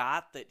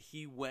forgot that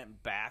he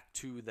went back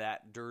to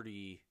that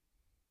dirty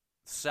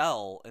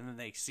cell and then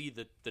they see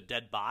the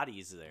dead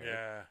bodies there.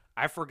 Yeah.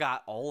 I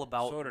forgot all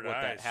about so did what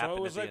I. that happened. So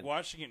it was at the like end.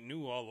 watching it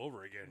new all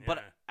over again. Yeah.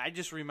 But I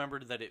just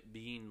remembered that it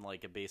being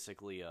like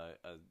basically a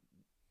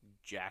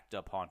jacked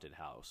up haunted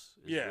house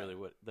is really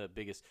what the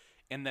biggest,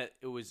 and that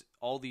it was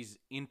all these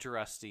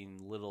interesting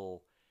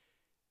little.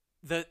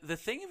 The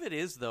thing of it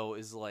is though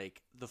is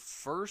like the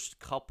first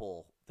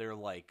couple they're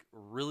like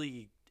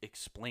really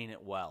explain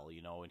it well,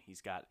 and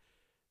he's got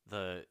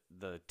the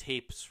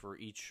tapes for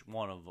each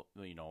one of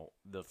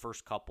the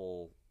first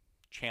couple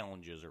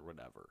challenges or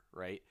whatever,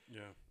 right?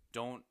 Yeah.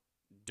 Don't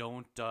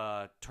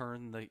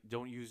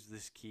use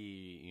this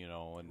key,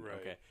 and right.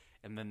 okay.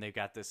 And then they've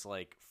got this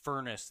like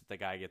furnace that the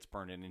guy gets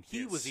burned in, and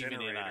he was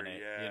even in on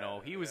it.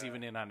 He was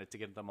even in on it to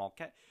get them all.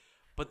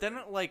 But then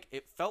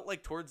it felt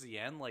like towards the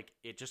end, like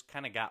it just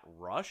kind of got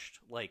rushed.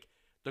 Like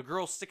the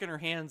girl sticking her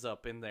hands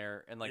up in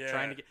there and like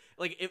trying to get,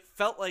 like it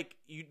felt like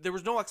there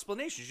was no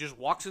explanation. She just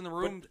walks in the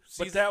room.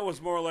 But that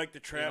was more like the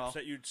traps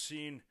that you'd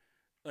seen,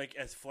 like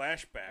as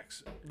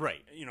flashbacks,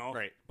 right?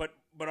 Right.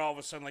 But all of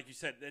a sudden, like you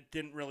said, it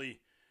didn't really.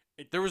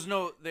 There was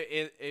no,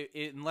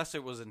 unless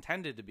it was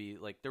intended to be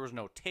like there was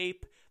no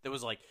tape. That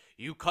was like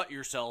you cut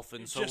yourself,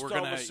 and so you're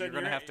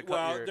gonna have to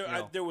cut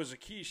your. There was a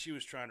key she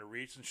was trying to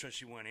reach, and so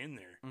she went in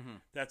there. Mm-hmm.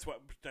 That's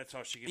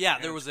how she gets. Yeah,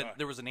 there was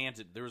an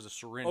antidote. There was a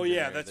syringe. Oh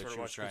yeah, that's what it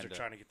was. Because they're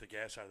trying to get the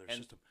gas out of their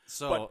system.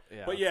 So,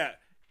 but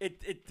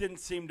it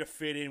didn't seem to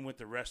fit in with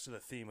the rest of the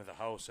theme of the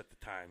house at the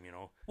time.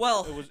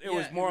 Well, it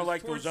was more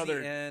like those other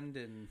end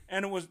and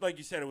it was like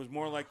you said, it was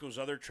more like those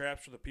other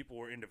traps where the people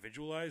were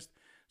individualized.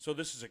 So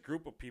this is a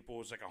group of people. It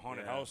was like a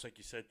haunted house, like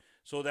you said.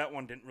 So that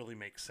one didn't really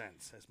make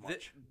sense as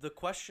much. The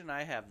question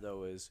I have,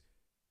 though, is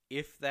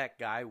if that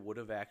guy would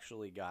have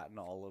actually gotten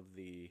all of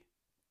the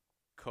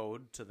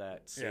code to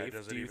that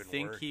safe, do you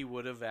think he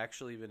would have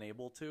actually been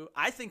able to?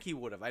 I think he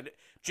would have.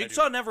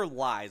 Jigsaw never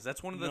lies.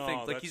 That's one of the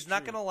things. Like, he's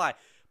not going to lie.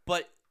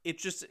 But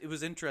it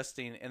was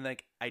interesting, and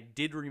like I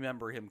did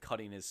remember him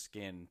cutting his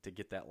skin to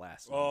get that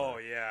last number. Oh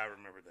yeah, I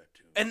remember that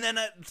too. And then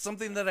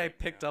something that I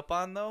picked up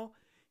on though,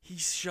 he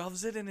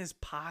shoves it in his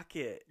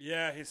pocket.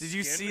 Yeah, his Did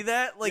you skin- see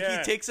that? Like Yeah.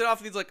 he takes it off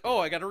and he's like, "Oh,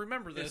 I got to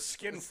remember this." His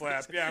skin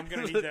flap. Yeah, I'm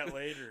gonna need that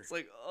later. It's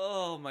like,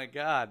 oh my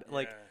god,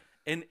 like,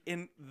 and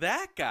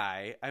that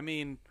guy. I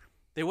mean,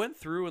 they went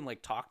through and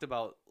like talked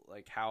about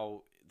like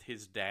how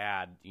his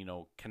dad, you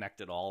know,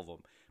 connected all of them.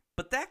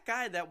 But that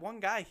guy, that one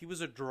guy, he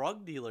was a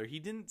drug dealer. He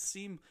didn't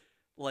seem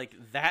like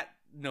that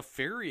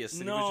nefarious.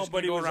 That he was just but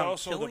gonna he go was around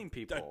also killing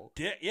people.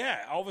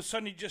 Yeah, all of a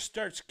sudden he just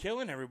starts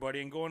killing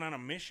everybody and going on a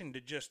mission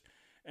to just,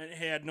 and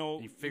he had no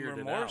He figured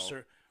it remorse out.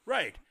 or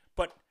right.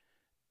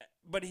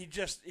 But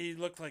he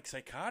looked like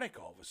psychotic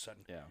all of a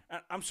sudden. Yeah.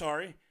 I'm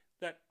sorry,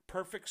 that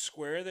perfect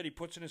square that he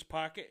puts in his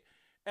pocket.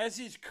 As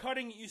he's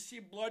cutting it, you see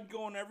blood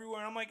going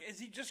everywhere. I'm like, is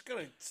he just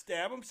going to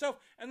stab himself?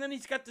 And then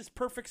he's got this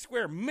perfect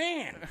square.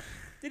 Man,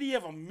 did he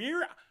have a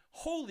mirror?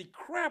 Holy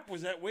crap,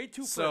 was that way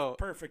too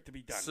perfect to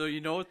be done. So you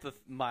know what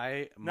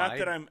my Not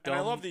that dumb, and I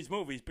love these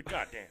movies, but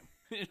goddamn.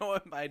 You know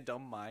what my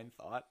dumb mind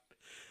thought?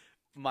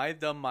 My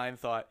dumb mind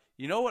thought,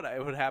 you know what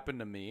would happen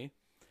to me?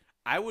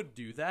 I would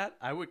do that.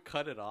 I would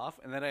cut it off,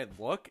 and then I'd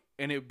look,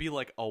 and it would be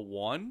like a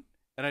 1,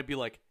 and I'd be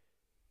like,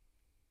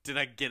 did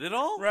I get it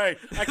all? Right.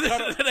 I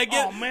cut it. Did I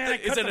get, oh, man, I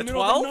is cut it the a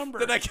middle of the 12? number.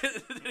 Did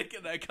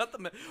I cut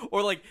the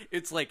or like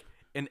it's like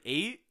an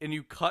 8 and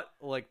you cut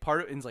like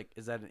part of it and it's like,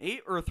 is that an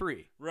 8 or a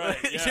 3? Right.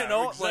 Yeah, you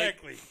know,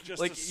 exactly. Like, just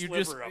like a you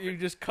sliver of you it.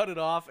 just cut it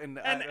off and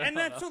And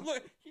that's what,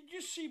 look, you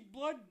just see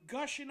blood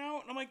gushing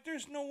out, and I'm like,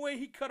 there's no way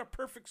he cut a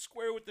perfect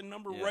square with the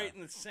number Yeah. right in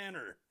the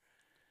center.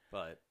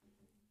 But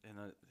and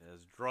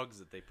as drugs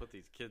that they put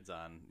these kids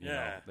on, you Yeah.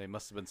 know, they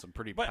must have been some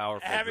pretty But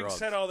powerful having drugs.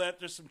 said all that,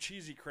 there's some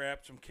cheesy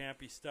crap, some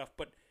campy stuff,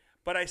 but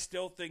I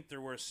still think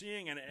they're worth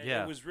seeing, and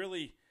Yeah. it was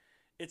really,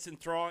 it's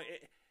enthralling.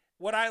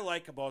 What I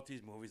like about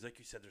these movies, like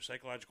you said, they're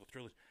psychological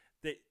thrillers.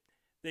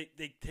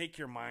 They take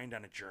your mind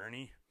on a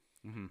journey.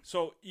 Mm-hmm.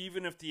 So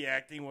even if the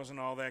acting wasn't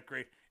all that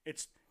great,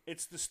 it's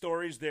the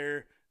stories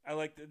there. I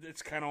like that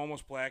it's kind of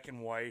almost black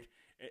and white.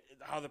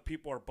 How the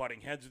people are butting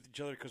heads with each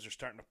other because they're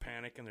starting to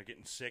panic and they're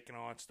getting sick and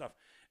all that stuff.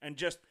 And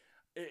just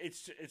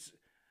it's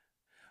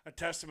a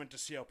testament to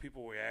see how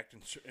people react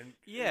in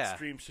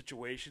extreme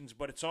situations.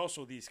 But it's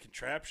also these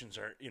contraptions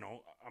are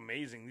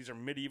amazing. These are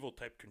medieval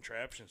type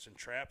contraptions and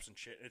traps and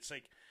shit. It's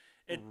like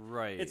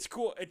Right. It's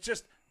cool. It's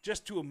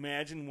just to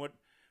imagine what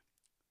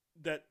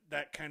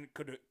that kind of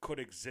could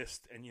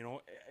exist, and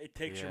it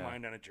takes your Yeah.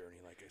 mind on a journey,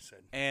 like I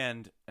said.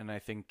 And I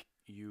think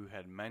you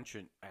had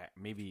mentioned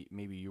maybe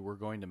you were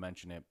going to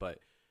mention it, but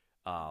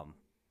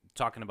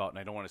talking about, and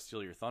I don't want to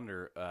steal your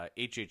thunder,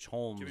 H.H.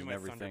 Holmes Give me and my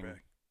everything thunder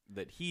back.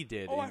 that he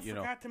did. Oh, and, I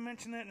forgot to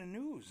mention that in the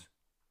news.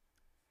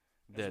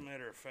 As a that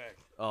matter of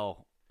fact.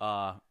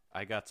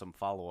 I got some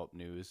follow up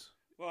news.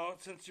 Well,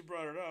 since you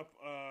brought it up,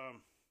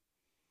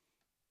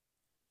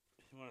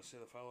 you want to say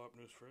the follow-up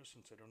news first,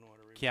 since I don't know how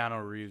to read.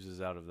 Keanu Reeves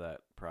is out of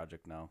that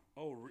project now.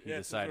 Oh, He yeah,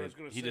 that's what I decided was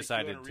gonna he say.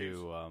 decided Keanu Reeves'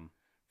 to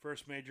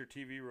first major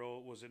TV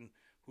role was in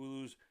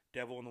Hulu's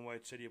Devil in the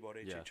White City about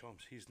H.H. Yeah.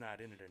 Holmes. He's not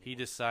in it anymore. he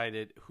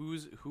decided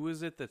who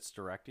is it that's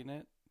directing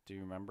it? Do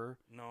you remember?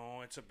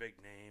 No, it's a big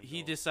name.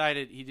 He though.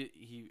 decided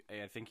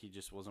I think he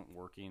just wasn't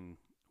working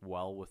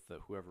well with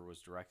whoever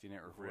was directing it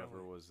or whoever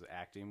Really? was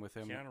acting with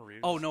him. Keanu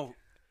Reeves. Oh no,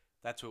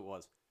 that's who it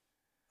was.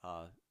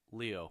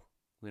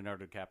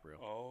 Leonardo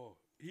DiCaprio. Oh,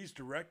 he's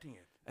directing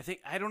it.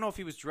 I don't know if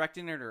he was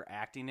directing it or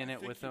acting in I it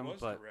think with he him, was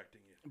but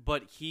directing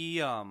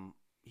it.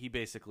 he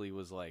basically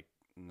was like,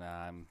 nah,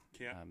 I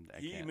He can't.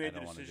 I made the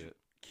don't want to do decision. it.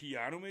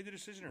 Keanu made the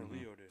decision, or Mhm.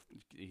 Leo did?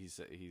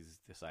 He's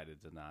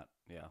decided to not.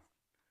 Yeah.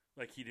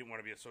 Like he didn't want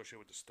to be associated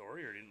with the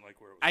story, or didn't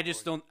like where it was. I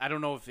just going?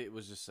 don't know if it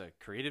was just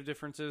creative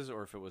differences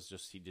or if it was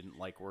just he didn't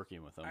like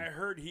working with him. I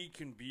heard he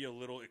can be a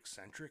little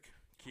eccentric.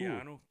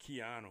 Keanu.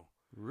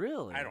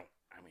 Really? I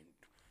mean,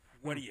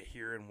 what do you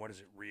hear, and what is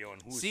it real,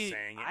 and who's See,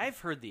 saying it? I've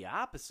heard the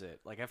opposite.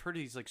 Like I've heard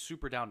he's like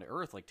super down to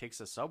earth, like takes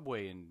a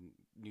subway in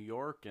New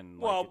York and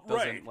Well,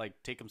 doesn't right.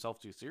 like take himself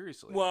too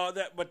seriously. Well,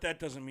 but that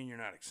doesn't mean you're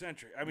not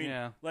eccentric. I mean,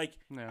 Yeah. like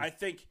Yeah. I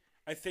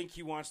think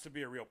he wants to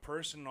be a real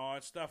person and all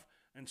that stuff,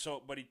 and so,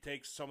 but he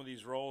takes some of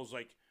these roles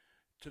like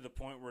to the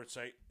point where it's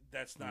like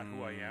that's not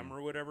who I am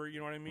or whatever. You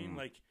know what I mean?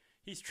 Like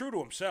he's true to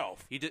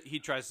himself. he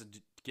tries to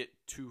get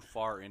too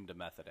far into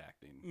method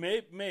acting.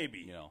 Maybe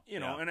You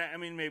know, and I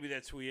mean maybe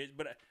that's who he is.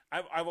 But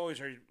I've always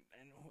heard,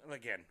 and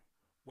again,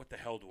 what the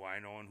hell do I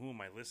know, and who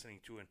am I listening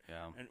to, and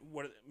Yeah. and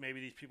what maybe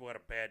these people had a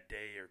bad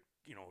day or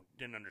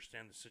didn't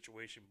understand the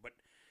situation. But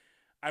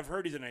I've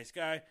heard he's a nice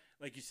guy,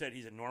 like you said,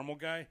 he's a normal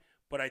guy.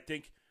 But I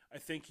think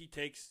he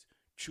takes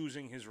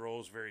choosing his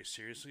roles very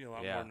seriously, a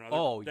lot Yeah. more than others.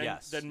 Oh, than,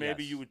 yes, than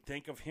maybe yes. you would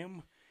think of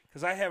him,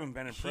 because I haven't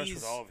been impressed with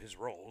He's- all of his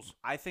roles.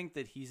 I think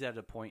that he's at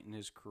a point in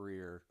his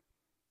career,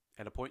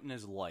 at a point in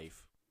his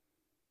life,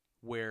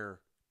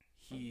 where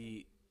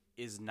he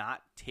is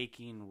not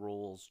taking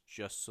roles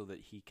just so that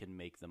he can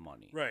make the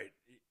money. Right,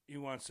 he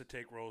wants to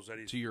take roles that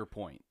he's To your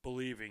point,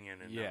 believing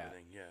in and Yeah.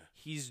 everything. Yeah.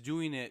 he's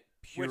doing it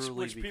purely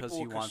Which because people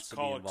he would wants to be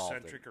call involved.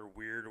 eccentric or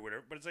weird or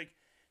whatever, but it's like,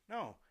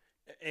 No.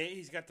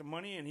 He's got the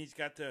money and he's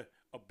got the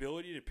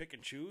ability to pick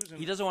and choose. And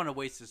He doesn't want to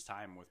waste his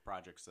time with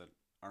projects that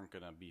aren't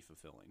going to be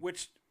fulfilling.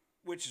 which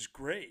is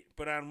great.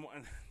 But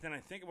then I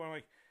think about it,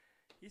 like,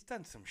 he's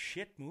done some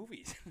shit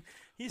movies.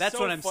 He's That's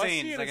so what I'm fussy,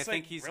 saying. Is and like I it's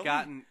think he's really?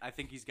 gotten. I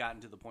think he's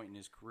gotten to the point in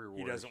his career where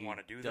He doesn't want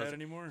to do that doesn't-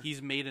 anymore.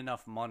 He's made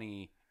enough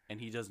money, and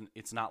he doesn't.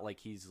 It's not like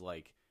he's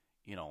like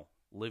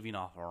living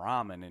off of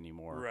ramen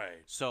anymore.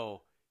 Right.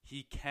 So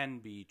he can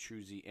be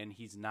choosy, and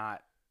he's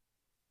not.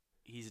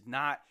 He's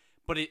not.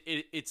 But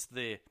it's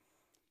the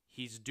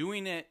he's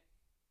doing it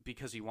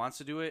because he wants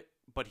to do it,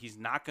 but he's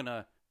not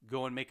gonna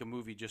go and make a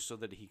movie just so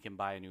that he can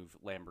buy a new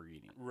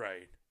Lamborghini.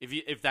 Right.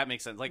 If that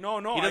makes sense. Like No,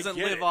 he I doesn't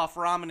get live it. off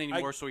ramen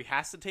anymore, so he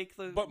has to take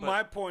the. But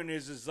my point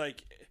is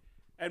like,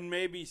 and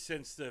maybe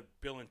since the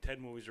Bill and Ted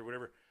movies or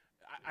whatever,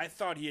 I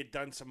thought he had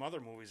done some other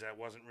movies I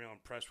wasn't real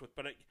impressed with.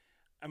 But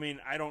I mean,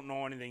 I don't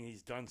know anything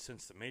he's done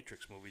since the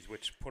Matrix movies,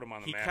 which put him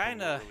on the he map.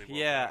 kind of really well.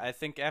 yeah. I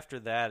think after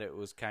that it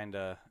was kind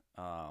of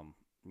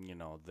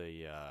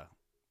the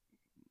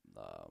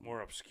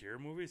More obscure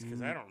movies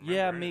because I don't remember.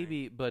 Yeah, anything.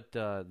 maybe, but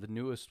the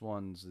newest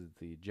ones,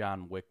 the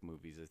John Wick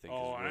movies, I think.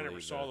 Oh, is I really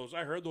never saw those.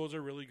 I heard those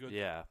are really good.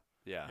 Yeah.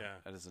 Yeah.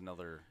 That is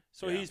another.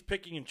 So yeah. he's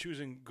picking and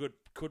choosing good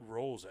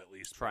roles at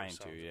least. by the Trying to,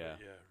 sounds of it. yeah.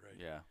 Yeah, right.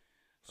 Yeah.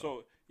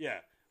 So yeah,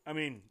 I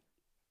mean,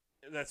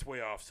 that's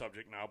way off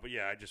subject now, but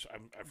yeah, I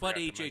forgot But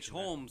to H.H. mention that.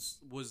 Holmes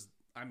was,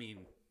 I mean,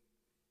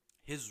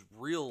 his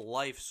real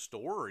life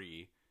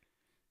story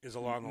is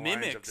along the lines of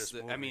mimics. this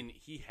movie. I mean,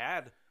 he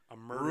had a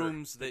murder.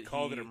 rooms They that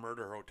called he, it a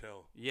murder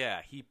hotel.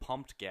 Yeah, he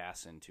pumped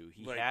gas into.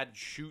 He Like- had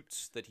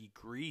chutes that he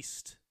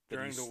greased. That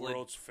During he the slid.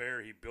 World's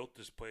Fair, he built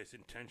this place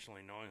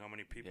intentionally, knowing how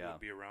many people Yeah.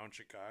 would be around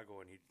Chicago,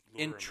 and he'd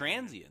lure And them in.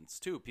 transients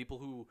too, people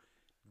who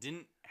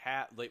didn't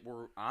have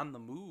were on the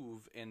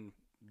move and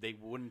they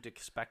wouldn't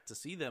expect to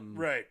see them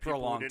Right, for a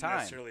people long who didn't time.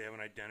 necessarily have an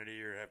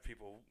identity or have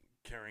people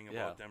caring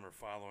about Yeah. them or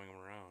following them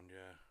around.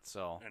 Yeah,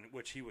 So and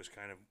which he was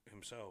kind of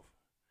himself,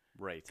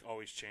 right,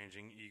 always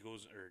changing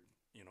egos or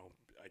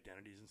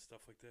identities and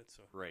stuff like that.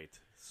 So right.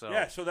 So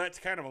yeah, so that's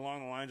kind of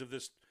along the lines of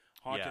this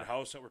haunted Yeah.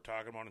 house that we're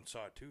talking about in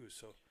Saw 2.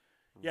 So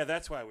yeah,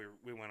 that's why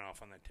we went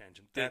off on that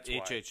tangent. the That's why.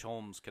 H.H.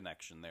 Holmes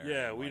connection there.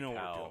 Yeah, and, we like, know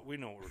how we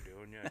know what we're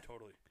doing. Yeah,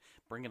 totally.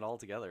 bring it all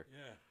together.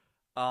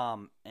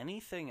 Yeah.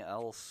 Anything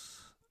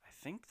else? I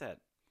think that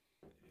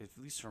at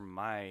least from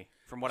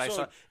what I So-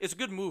 saw, it's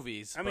good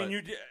movies. I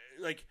mean,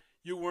 but-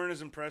 you weren't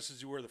as impressed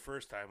as you were the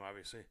first time,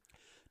 obviously.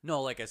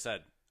 No, like I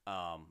said,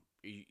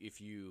 if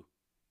you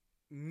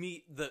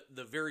meet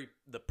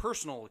the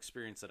personal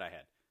experience that I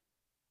had,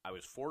 I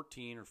was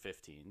 14 or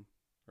 15,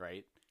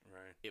 right?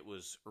 Right. It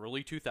was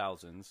early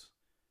 2000s.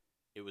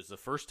 It was the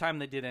first time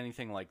they did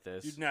anything like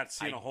this. You'd not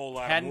seen I a whole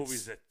lot of hadn't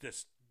movies that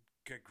just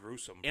get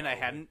gruesome. and I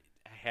probably.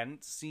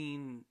 hadn't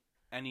seen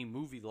any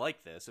movie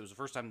like this. It was the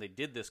first time they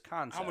did this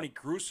concept. How many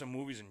gruesome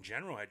movies in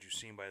general had you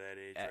seen by that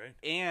age, right?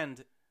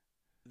 And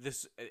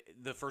this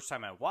the first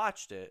time I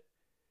watched it,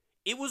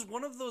 it was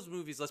one of those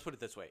movies. Let's put it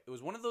this way: it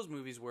was one of those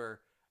movies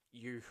where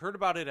you heard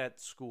about it at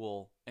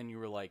school, and you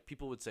were like,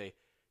 people would say,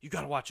 "You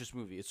got to watch this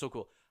movie. It's so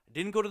cool." I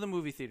didn't go to the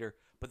movie theater,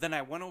 but then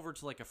I went over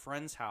to like a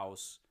friend's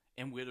house,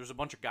 and there was a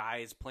bunch of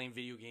guys playing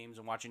video games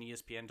and watching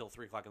ESPN until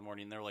 3:00 in the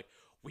morning. And they're like,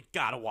 "We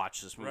got to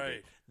watch this movie."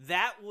 Right.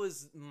 That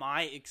was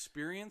my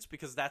experience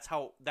because that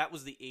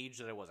was the age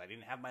that I was. I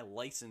didn't have my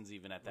license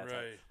even at that time.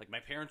 Right. Like my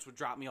parents would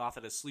drop me off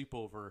at a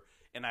sleepover,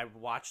 and I would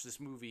watch this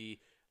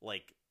movie,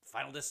 like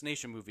Final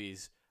Destination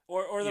movies.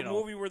 Or the you know.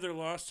 movie where they're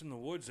lost in the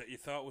woods that you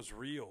thought was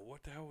real.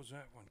 What the hell was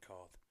that one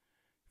called?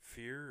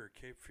 Fear or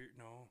Cape Fear?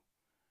 No.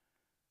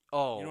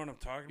 Oh, You know what I'm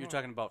talking you're about?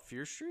 talking about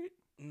Fear Street?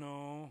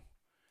 No.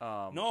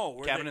 No,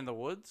 where Cabin they- in the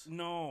Woods.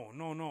 No.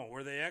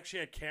 Where they actually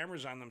had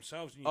cameras on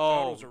themselves and you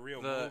thought it was a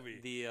real movie.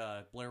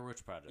 the Blair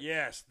Witch Project.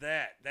 Yes,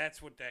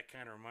 that's what that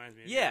kind of reminds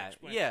me of. Yeah,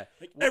 Explain. yeah.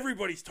 Like Well-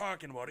 everybody's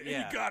talking about it, and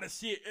Yeah. you gotta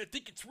see it. I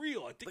think it's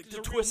real. I think Like this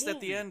the is a twist real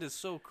at the movie. end is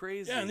so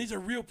crazy. Yeah, and these are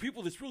real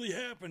people. This really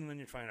happened, and then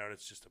you find out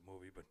it's just a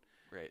movie. But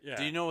right. yeah.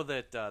 Do you know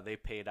that they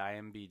paid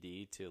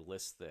IMDb to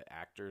list the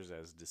actors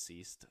as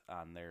deceased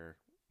on their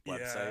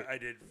website? yeah, I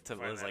did to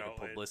find as that like a out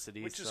later,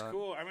 publicity which is stunt.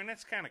 cool. I mean,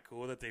 that's kind of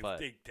cool that But-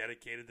 they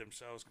dedicated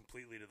themselves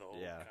completely to the whole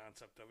Yeah.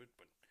 concept of it.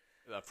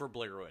 But For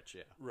Blair Witch,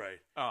 yeah. right,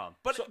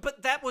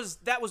 But that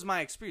was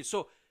my experience.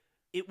 So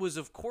it was,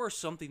 of course,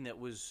 something that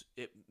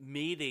it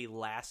made a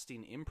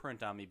lasting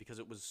imprint on me because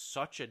it was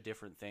such a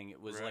different thing. It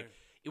was Right. like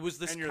it was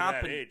this And you're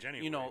that age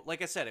anyway. You know,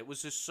 like I said, it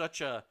was just such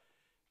a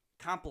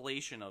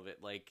compilation of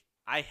it. Like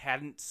I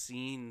hadn't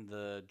seen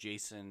the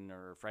Jason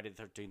or Friday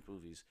the 13th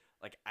movies.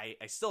 Like I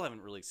still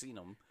haven't really seen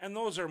them. and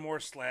those are more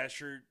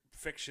slasher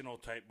fictional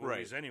type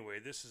movies Right. anyway.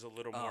 This is a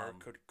little more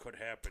could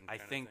happen. I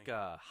kinda think thing.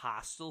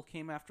 Hostel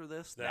came after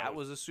this. That That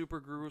was- was a super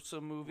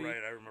gruesome movie.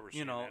 right. I remember seeing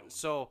You know, that one.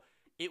 so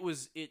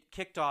it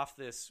kicked off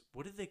this.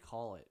 What did they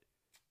call it?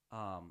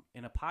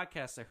 In a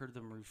podcast, I heard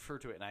them refer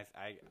to it, and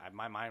I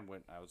my mind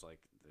went. I was like,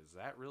 "Is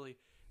that really?"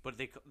 But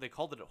they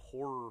called it a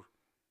horror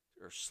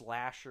or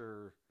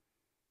slasher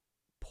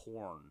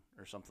porn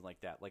or something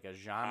like that, like a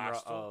genre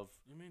Hostel, of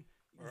you mean?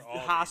 Or all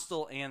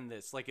Hostel and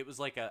this, like, it was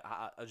like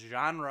a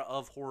genre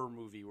of horror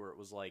movie where it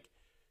was like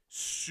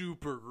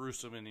super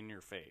gruesome and in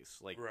your face,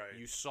 like Right.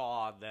 you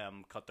saw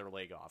them cut their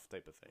leg off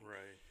type of thing. these?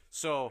 Right.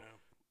 So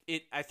Yeah.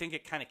 I think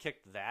it kind of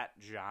kicked that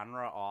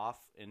genre off,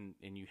 and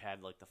you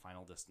had like the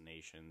Final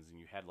Destinations, and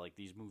you had like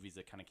these movies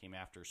that kind of came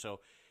after.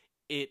 So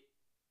it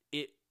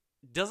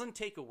doesn't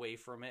take away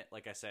from it.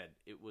 Like I said,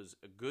 it was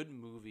a good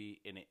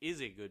movie, and it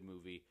is a good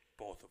movie.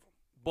 Both of them.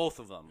 Both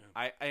of them.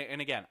 Yeah. And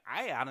again,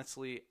 I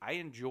honestly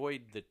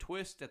enjoyed the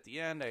twist at the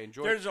end. I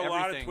enjoyed. There's a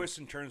lot of everything, twists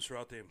and turns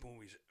throughout the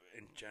movies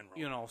in general.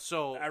 You know,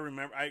 so I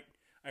remember.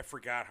 I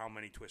forgot how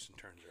many twists and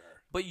turns there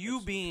are. but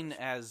you being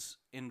as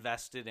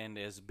invested and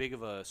as big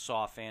of a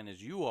Saw fan as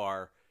you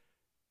are,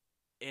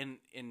 and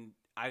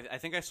I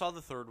think I saw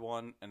the third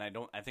one, and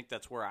I think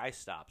that's where I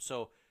stopped.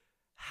 So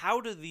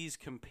how do these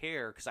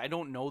compare? Because I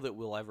don't know that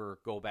we'll ever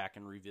go back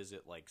and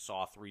revisit like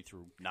Saw 3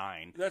 through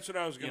 9. That's what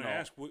I was going to You know.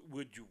 ask.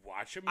 Would you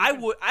watch them? I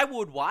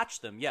would watch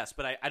them, yes,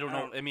 but I don't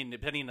know. I mean,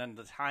 depending on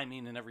the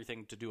timing and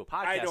everything to do a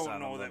podcast. I don't on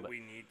know them, that but- we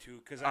need to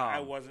because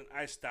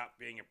I stopped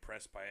being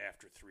impressed by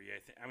after 3.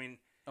 I mean,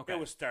 Okay. it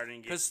was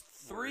starting to get Because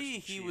worse 3,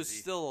 and he was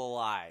cheesy. still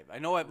alive. I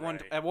know at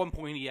Right. one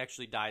point he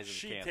actually dies of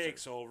She cancer.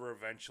 takes over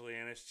eventually,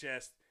 and it's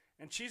just.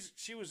 And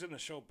she was in the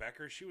show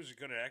Becker. She was a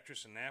good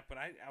actress in that, but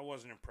I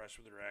wasn't impressed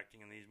with her acting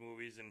in these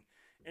movies, and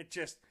it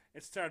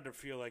started to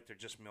feel like they're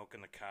just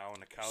milking the cow,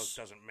 and the cow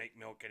doesn't make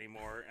milk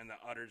anymore, and the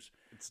udder's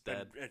It's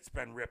dead. it's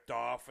been ripped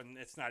off, and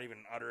it's not even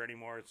an udder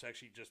anymore. It's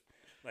actually just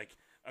like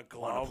a Wanna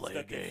glove play a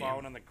that they game.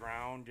 found on the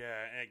ground.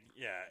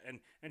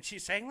 And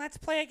she's saying, "Let's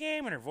play a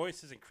game," and her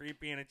voice isn't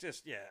creepy, and it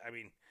just I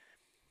mean.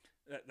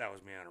 That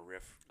was me on a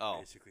riff,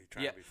 basically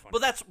trying to be funny.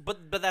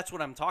 but that's what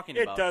I'm talking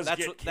It about. does that's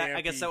get what, I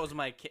guess campy. that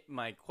was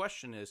my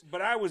question is.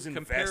 But I was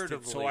invested,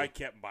 comparatively, so I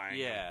kept buying.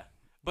 Yeah, them.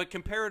 but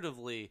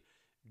comparatively,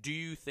 do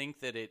you think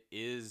that it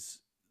is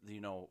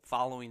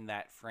following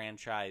that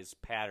franchise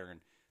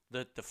pattern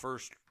that the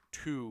first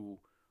 2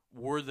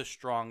 were the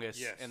strongest,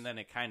 Yes. and then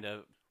it kind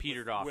of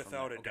petered off from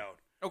without there? a doubt.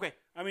 Okay,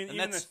 I mean, and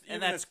even that's even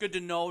that's good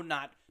to know.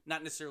 Not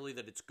necessarily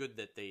that it's good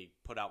that they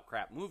put out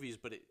crap movies,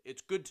 but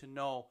it's good to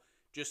know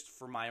just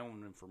for my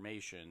own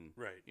information.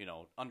 Right.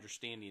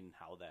 Understanding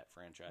how that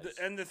franchise.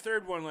 And the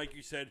third one, like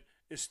you said,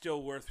 is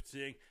still worth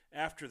seeing.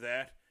 After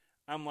that,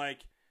 I'm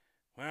like,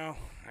 well,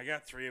 I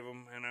got 3 of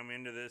them, and I'm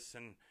into this,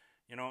 and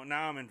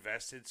now I'm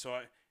invested.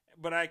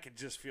 But I could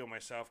just feel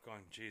myself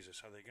going,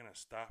 Jesus, are they gonna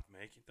stop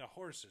making the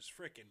horse is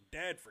freaking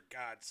dead? For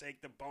God's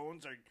sake, the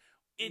bones are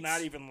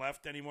not even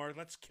left anymore.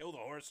 Let's kill the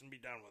horse and be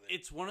done with it.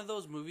 It's one of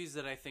those movies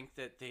that I think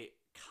that they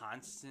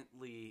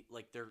constantly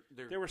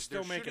They were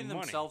still they're making shooting money.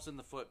 themselves in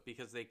the foot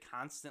because they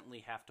constantly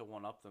have to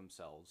one up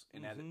themselves,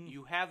 and Mm-hmm.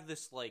 you have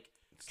this like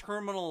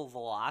terminal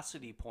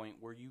velocity point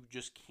where you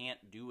just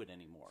can't do it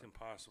anymore. It's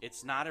impossible.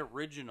 It's not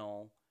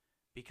original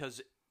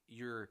because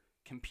you're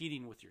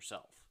competing with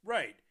yourself.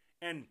 Right.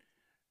 And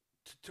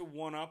to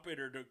one up it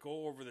or to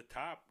go over the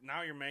top,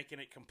 now you're making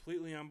it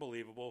completely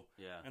unbelievable.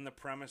 Yeah. And the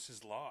premise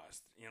is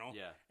lost,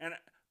 Yeah. And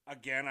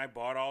again, I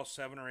bought all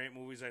 7 or 8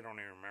 movies. I don't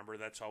even remember.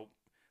 That's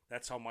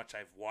how much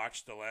I've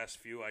watched the last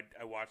few.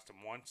 I watched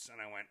them once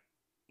and I went,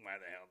 why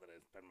the hell did I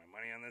spend my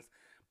money on this?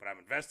 But I'm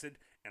invested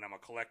and I'm a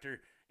collector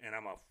and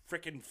I'm a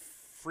freaking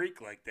freak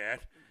like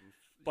that.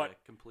 But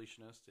yeah,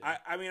 completionist. Yeah.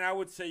 I mean, I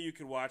would say you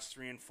could watch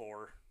 3 and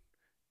 4.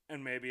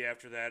 And maybe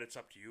after that, it's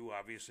up to you,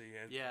 obviously.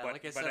 Yeah, but,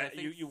 like I but said, I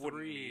think you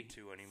wouldn't 3 need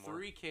to anymore.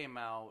 3 came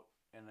out,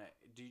 and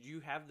did you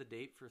have the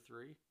date for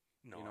 3?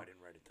 No, I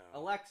didn't write it down.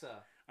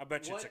 Alexa, I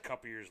bet you it's a what-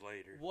 couple years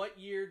later. what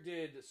year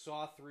did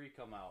Saw 3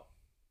 come out?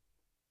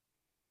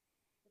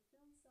 The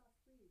film Saw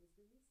 3 was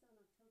released on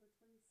October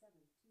 27,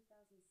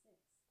 2006.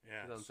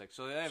 Yeah. 2006.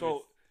 So, they have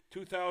So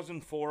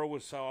 2004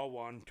 was Saw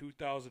 1,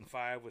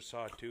 2005 was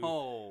Saw 2.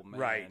 oh man,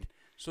 right.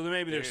 So then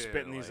maybe they're Dude,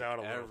 spitting these like, out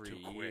a little every too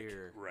quick.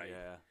 year. Right.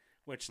 Yeah.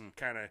 Which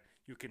kind of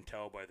you can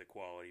tell by the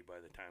quality by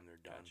the time they're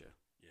done. Gotcha.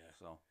 Yeah.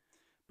 So,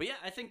 but yeah,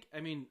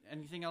 I mean,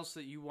 anything else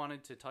that you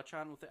wanted to touch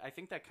on with it? I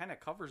think that kind of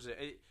covers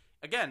it.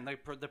 Again,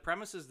 the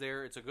premise is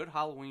there. It's a good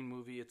Halloween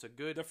movie. It's a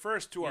good. The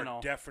first 2 you are know,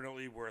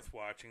 definitely worth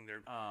watching.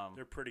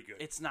 They're pretty good.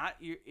 It's not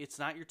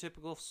your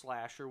typical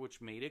slasher, which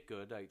made it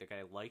good. I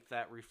like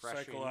that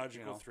refreshing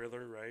Psychological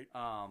thriller, right?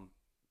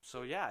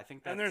 So yeah, I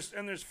think that And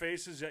there's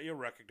faces that you'll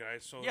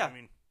recognize. So Yeah. I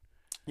mean,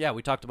 yeah,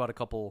 we talked about a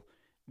couple,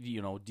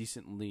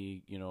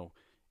 decently,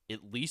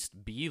 at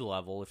least B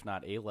level, if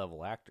not A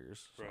level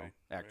actors, so Right,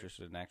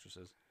 actresses and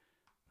actresses.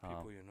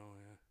 people you know,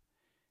 yeah.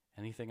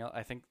 Anything else?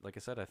 I think, like I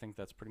said, I think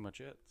that's pretty much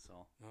it.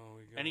 So, Oh,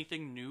 we got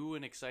anything new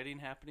and exciting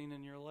happening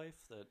in your life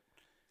that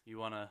you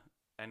wanna?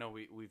 I know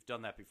we've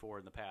done that before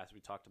in the past. We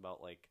talked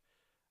about like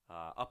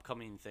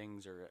upcoming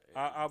things or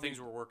I'll be- things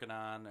we're working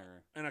on,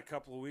 or In a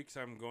couple of weeks,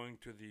 I'm going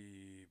to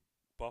the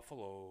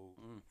Buffalo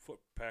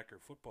Packer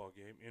football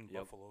game in Yep.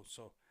 Buffalo.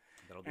 So,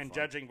 that'll be and fun.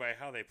 judging by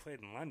how they played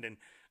in London,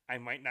 I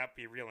might not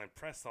be real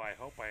impressed. So I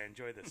hope I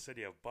enjoy the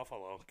city of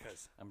Buffalo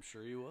because I'm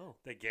sure you will.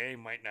 the game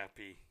might not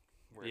be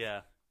worth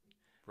Yeah,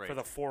 right. for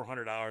the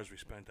 $400 we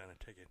spent on a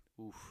ticket.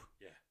 Oof.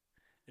 Yeah,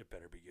 it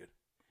better be good.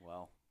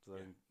 Well, does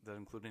that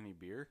include any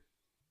beer?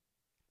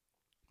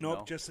 Nope,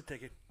 No? just a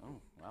ticket.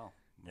 Oh, wow.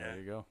 Yeah. There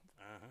you go.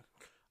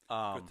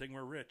 Uh-huh. Good thing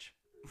we're rich.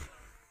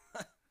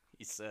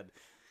 He said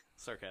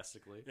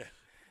sarcastically. Yeah.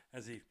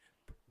 As he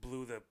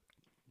blew the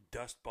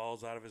dust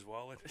balls out of his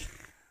wallet.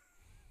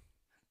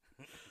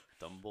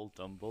 Tumble.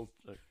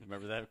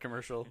 Remember that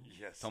commercial?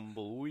 Yes.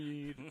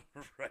 Tumbleweed.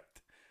 Right.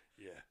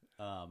 Yeah.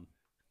 I'm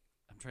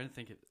trying to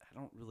think. I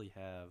don't really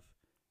have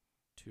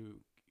to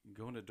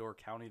going to Door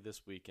County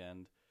this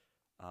weekend.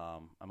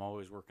 I'm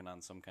always working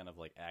on some kind of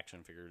like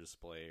action figure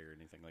display or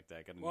anything like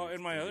that. Got a Well, new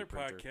in my 3D other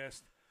printer.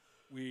 podcast,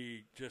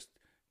 we just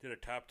did a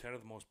top 10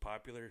 of the most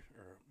popular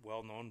or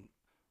well-known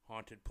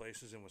haunted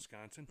places in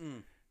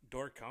Wisconsin.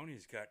 Door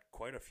County's got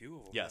quite a few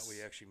of them Yes. that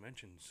we actually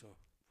mentioned. So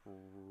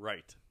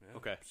Right. yeah.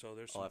 Okay. So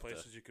there's I'll some have to-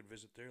 places you could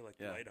visit there, like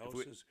Yeah. the If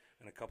we- lighthouses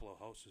and a couple of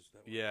houses.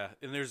 That were- Yeah,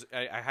 and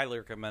I highly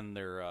recommend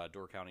their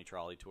Door County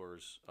trolley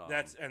tours.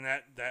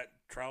 that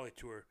trolley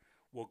tour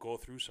will go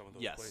through some of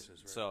those yes.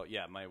 places. Right? So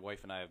yeah, my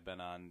wife and I have been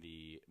on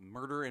the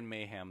Murder and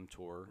Mayhem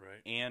tour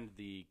Right. and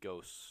the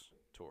Ghosts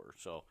tour.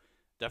 So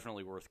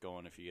definitely worth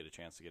going if you get a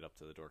chance to get up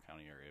to the Door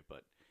County area.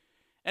 But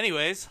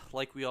anyways,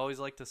 like we always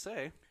like to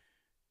say,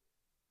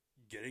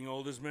 Getting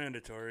old is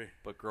mandatory.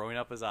 but growing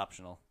up is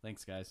optional.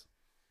 Thanks, guys.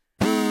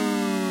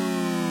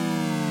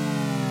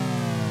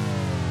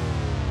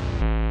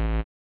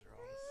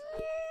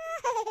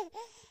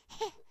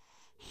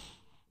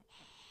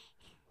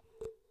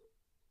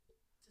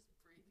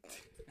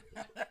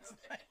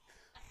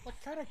 What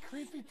kind of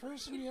creepy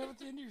person do you have at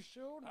the end of your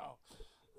show now?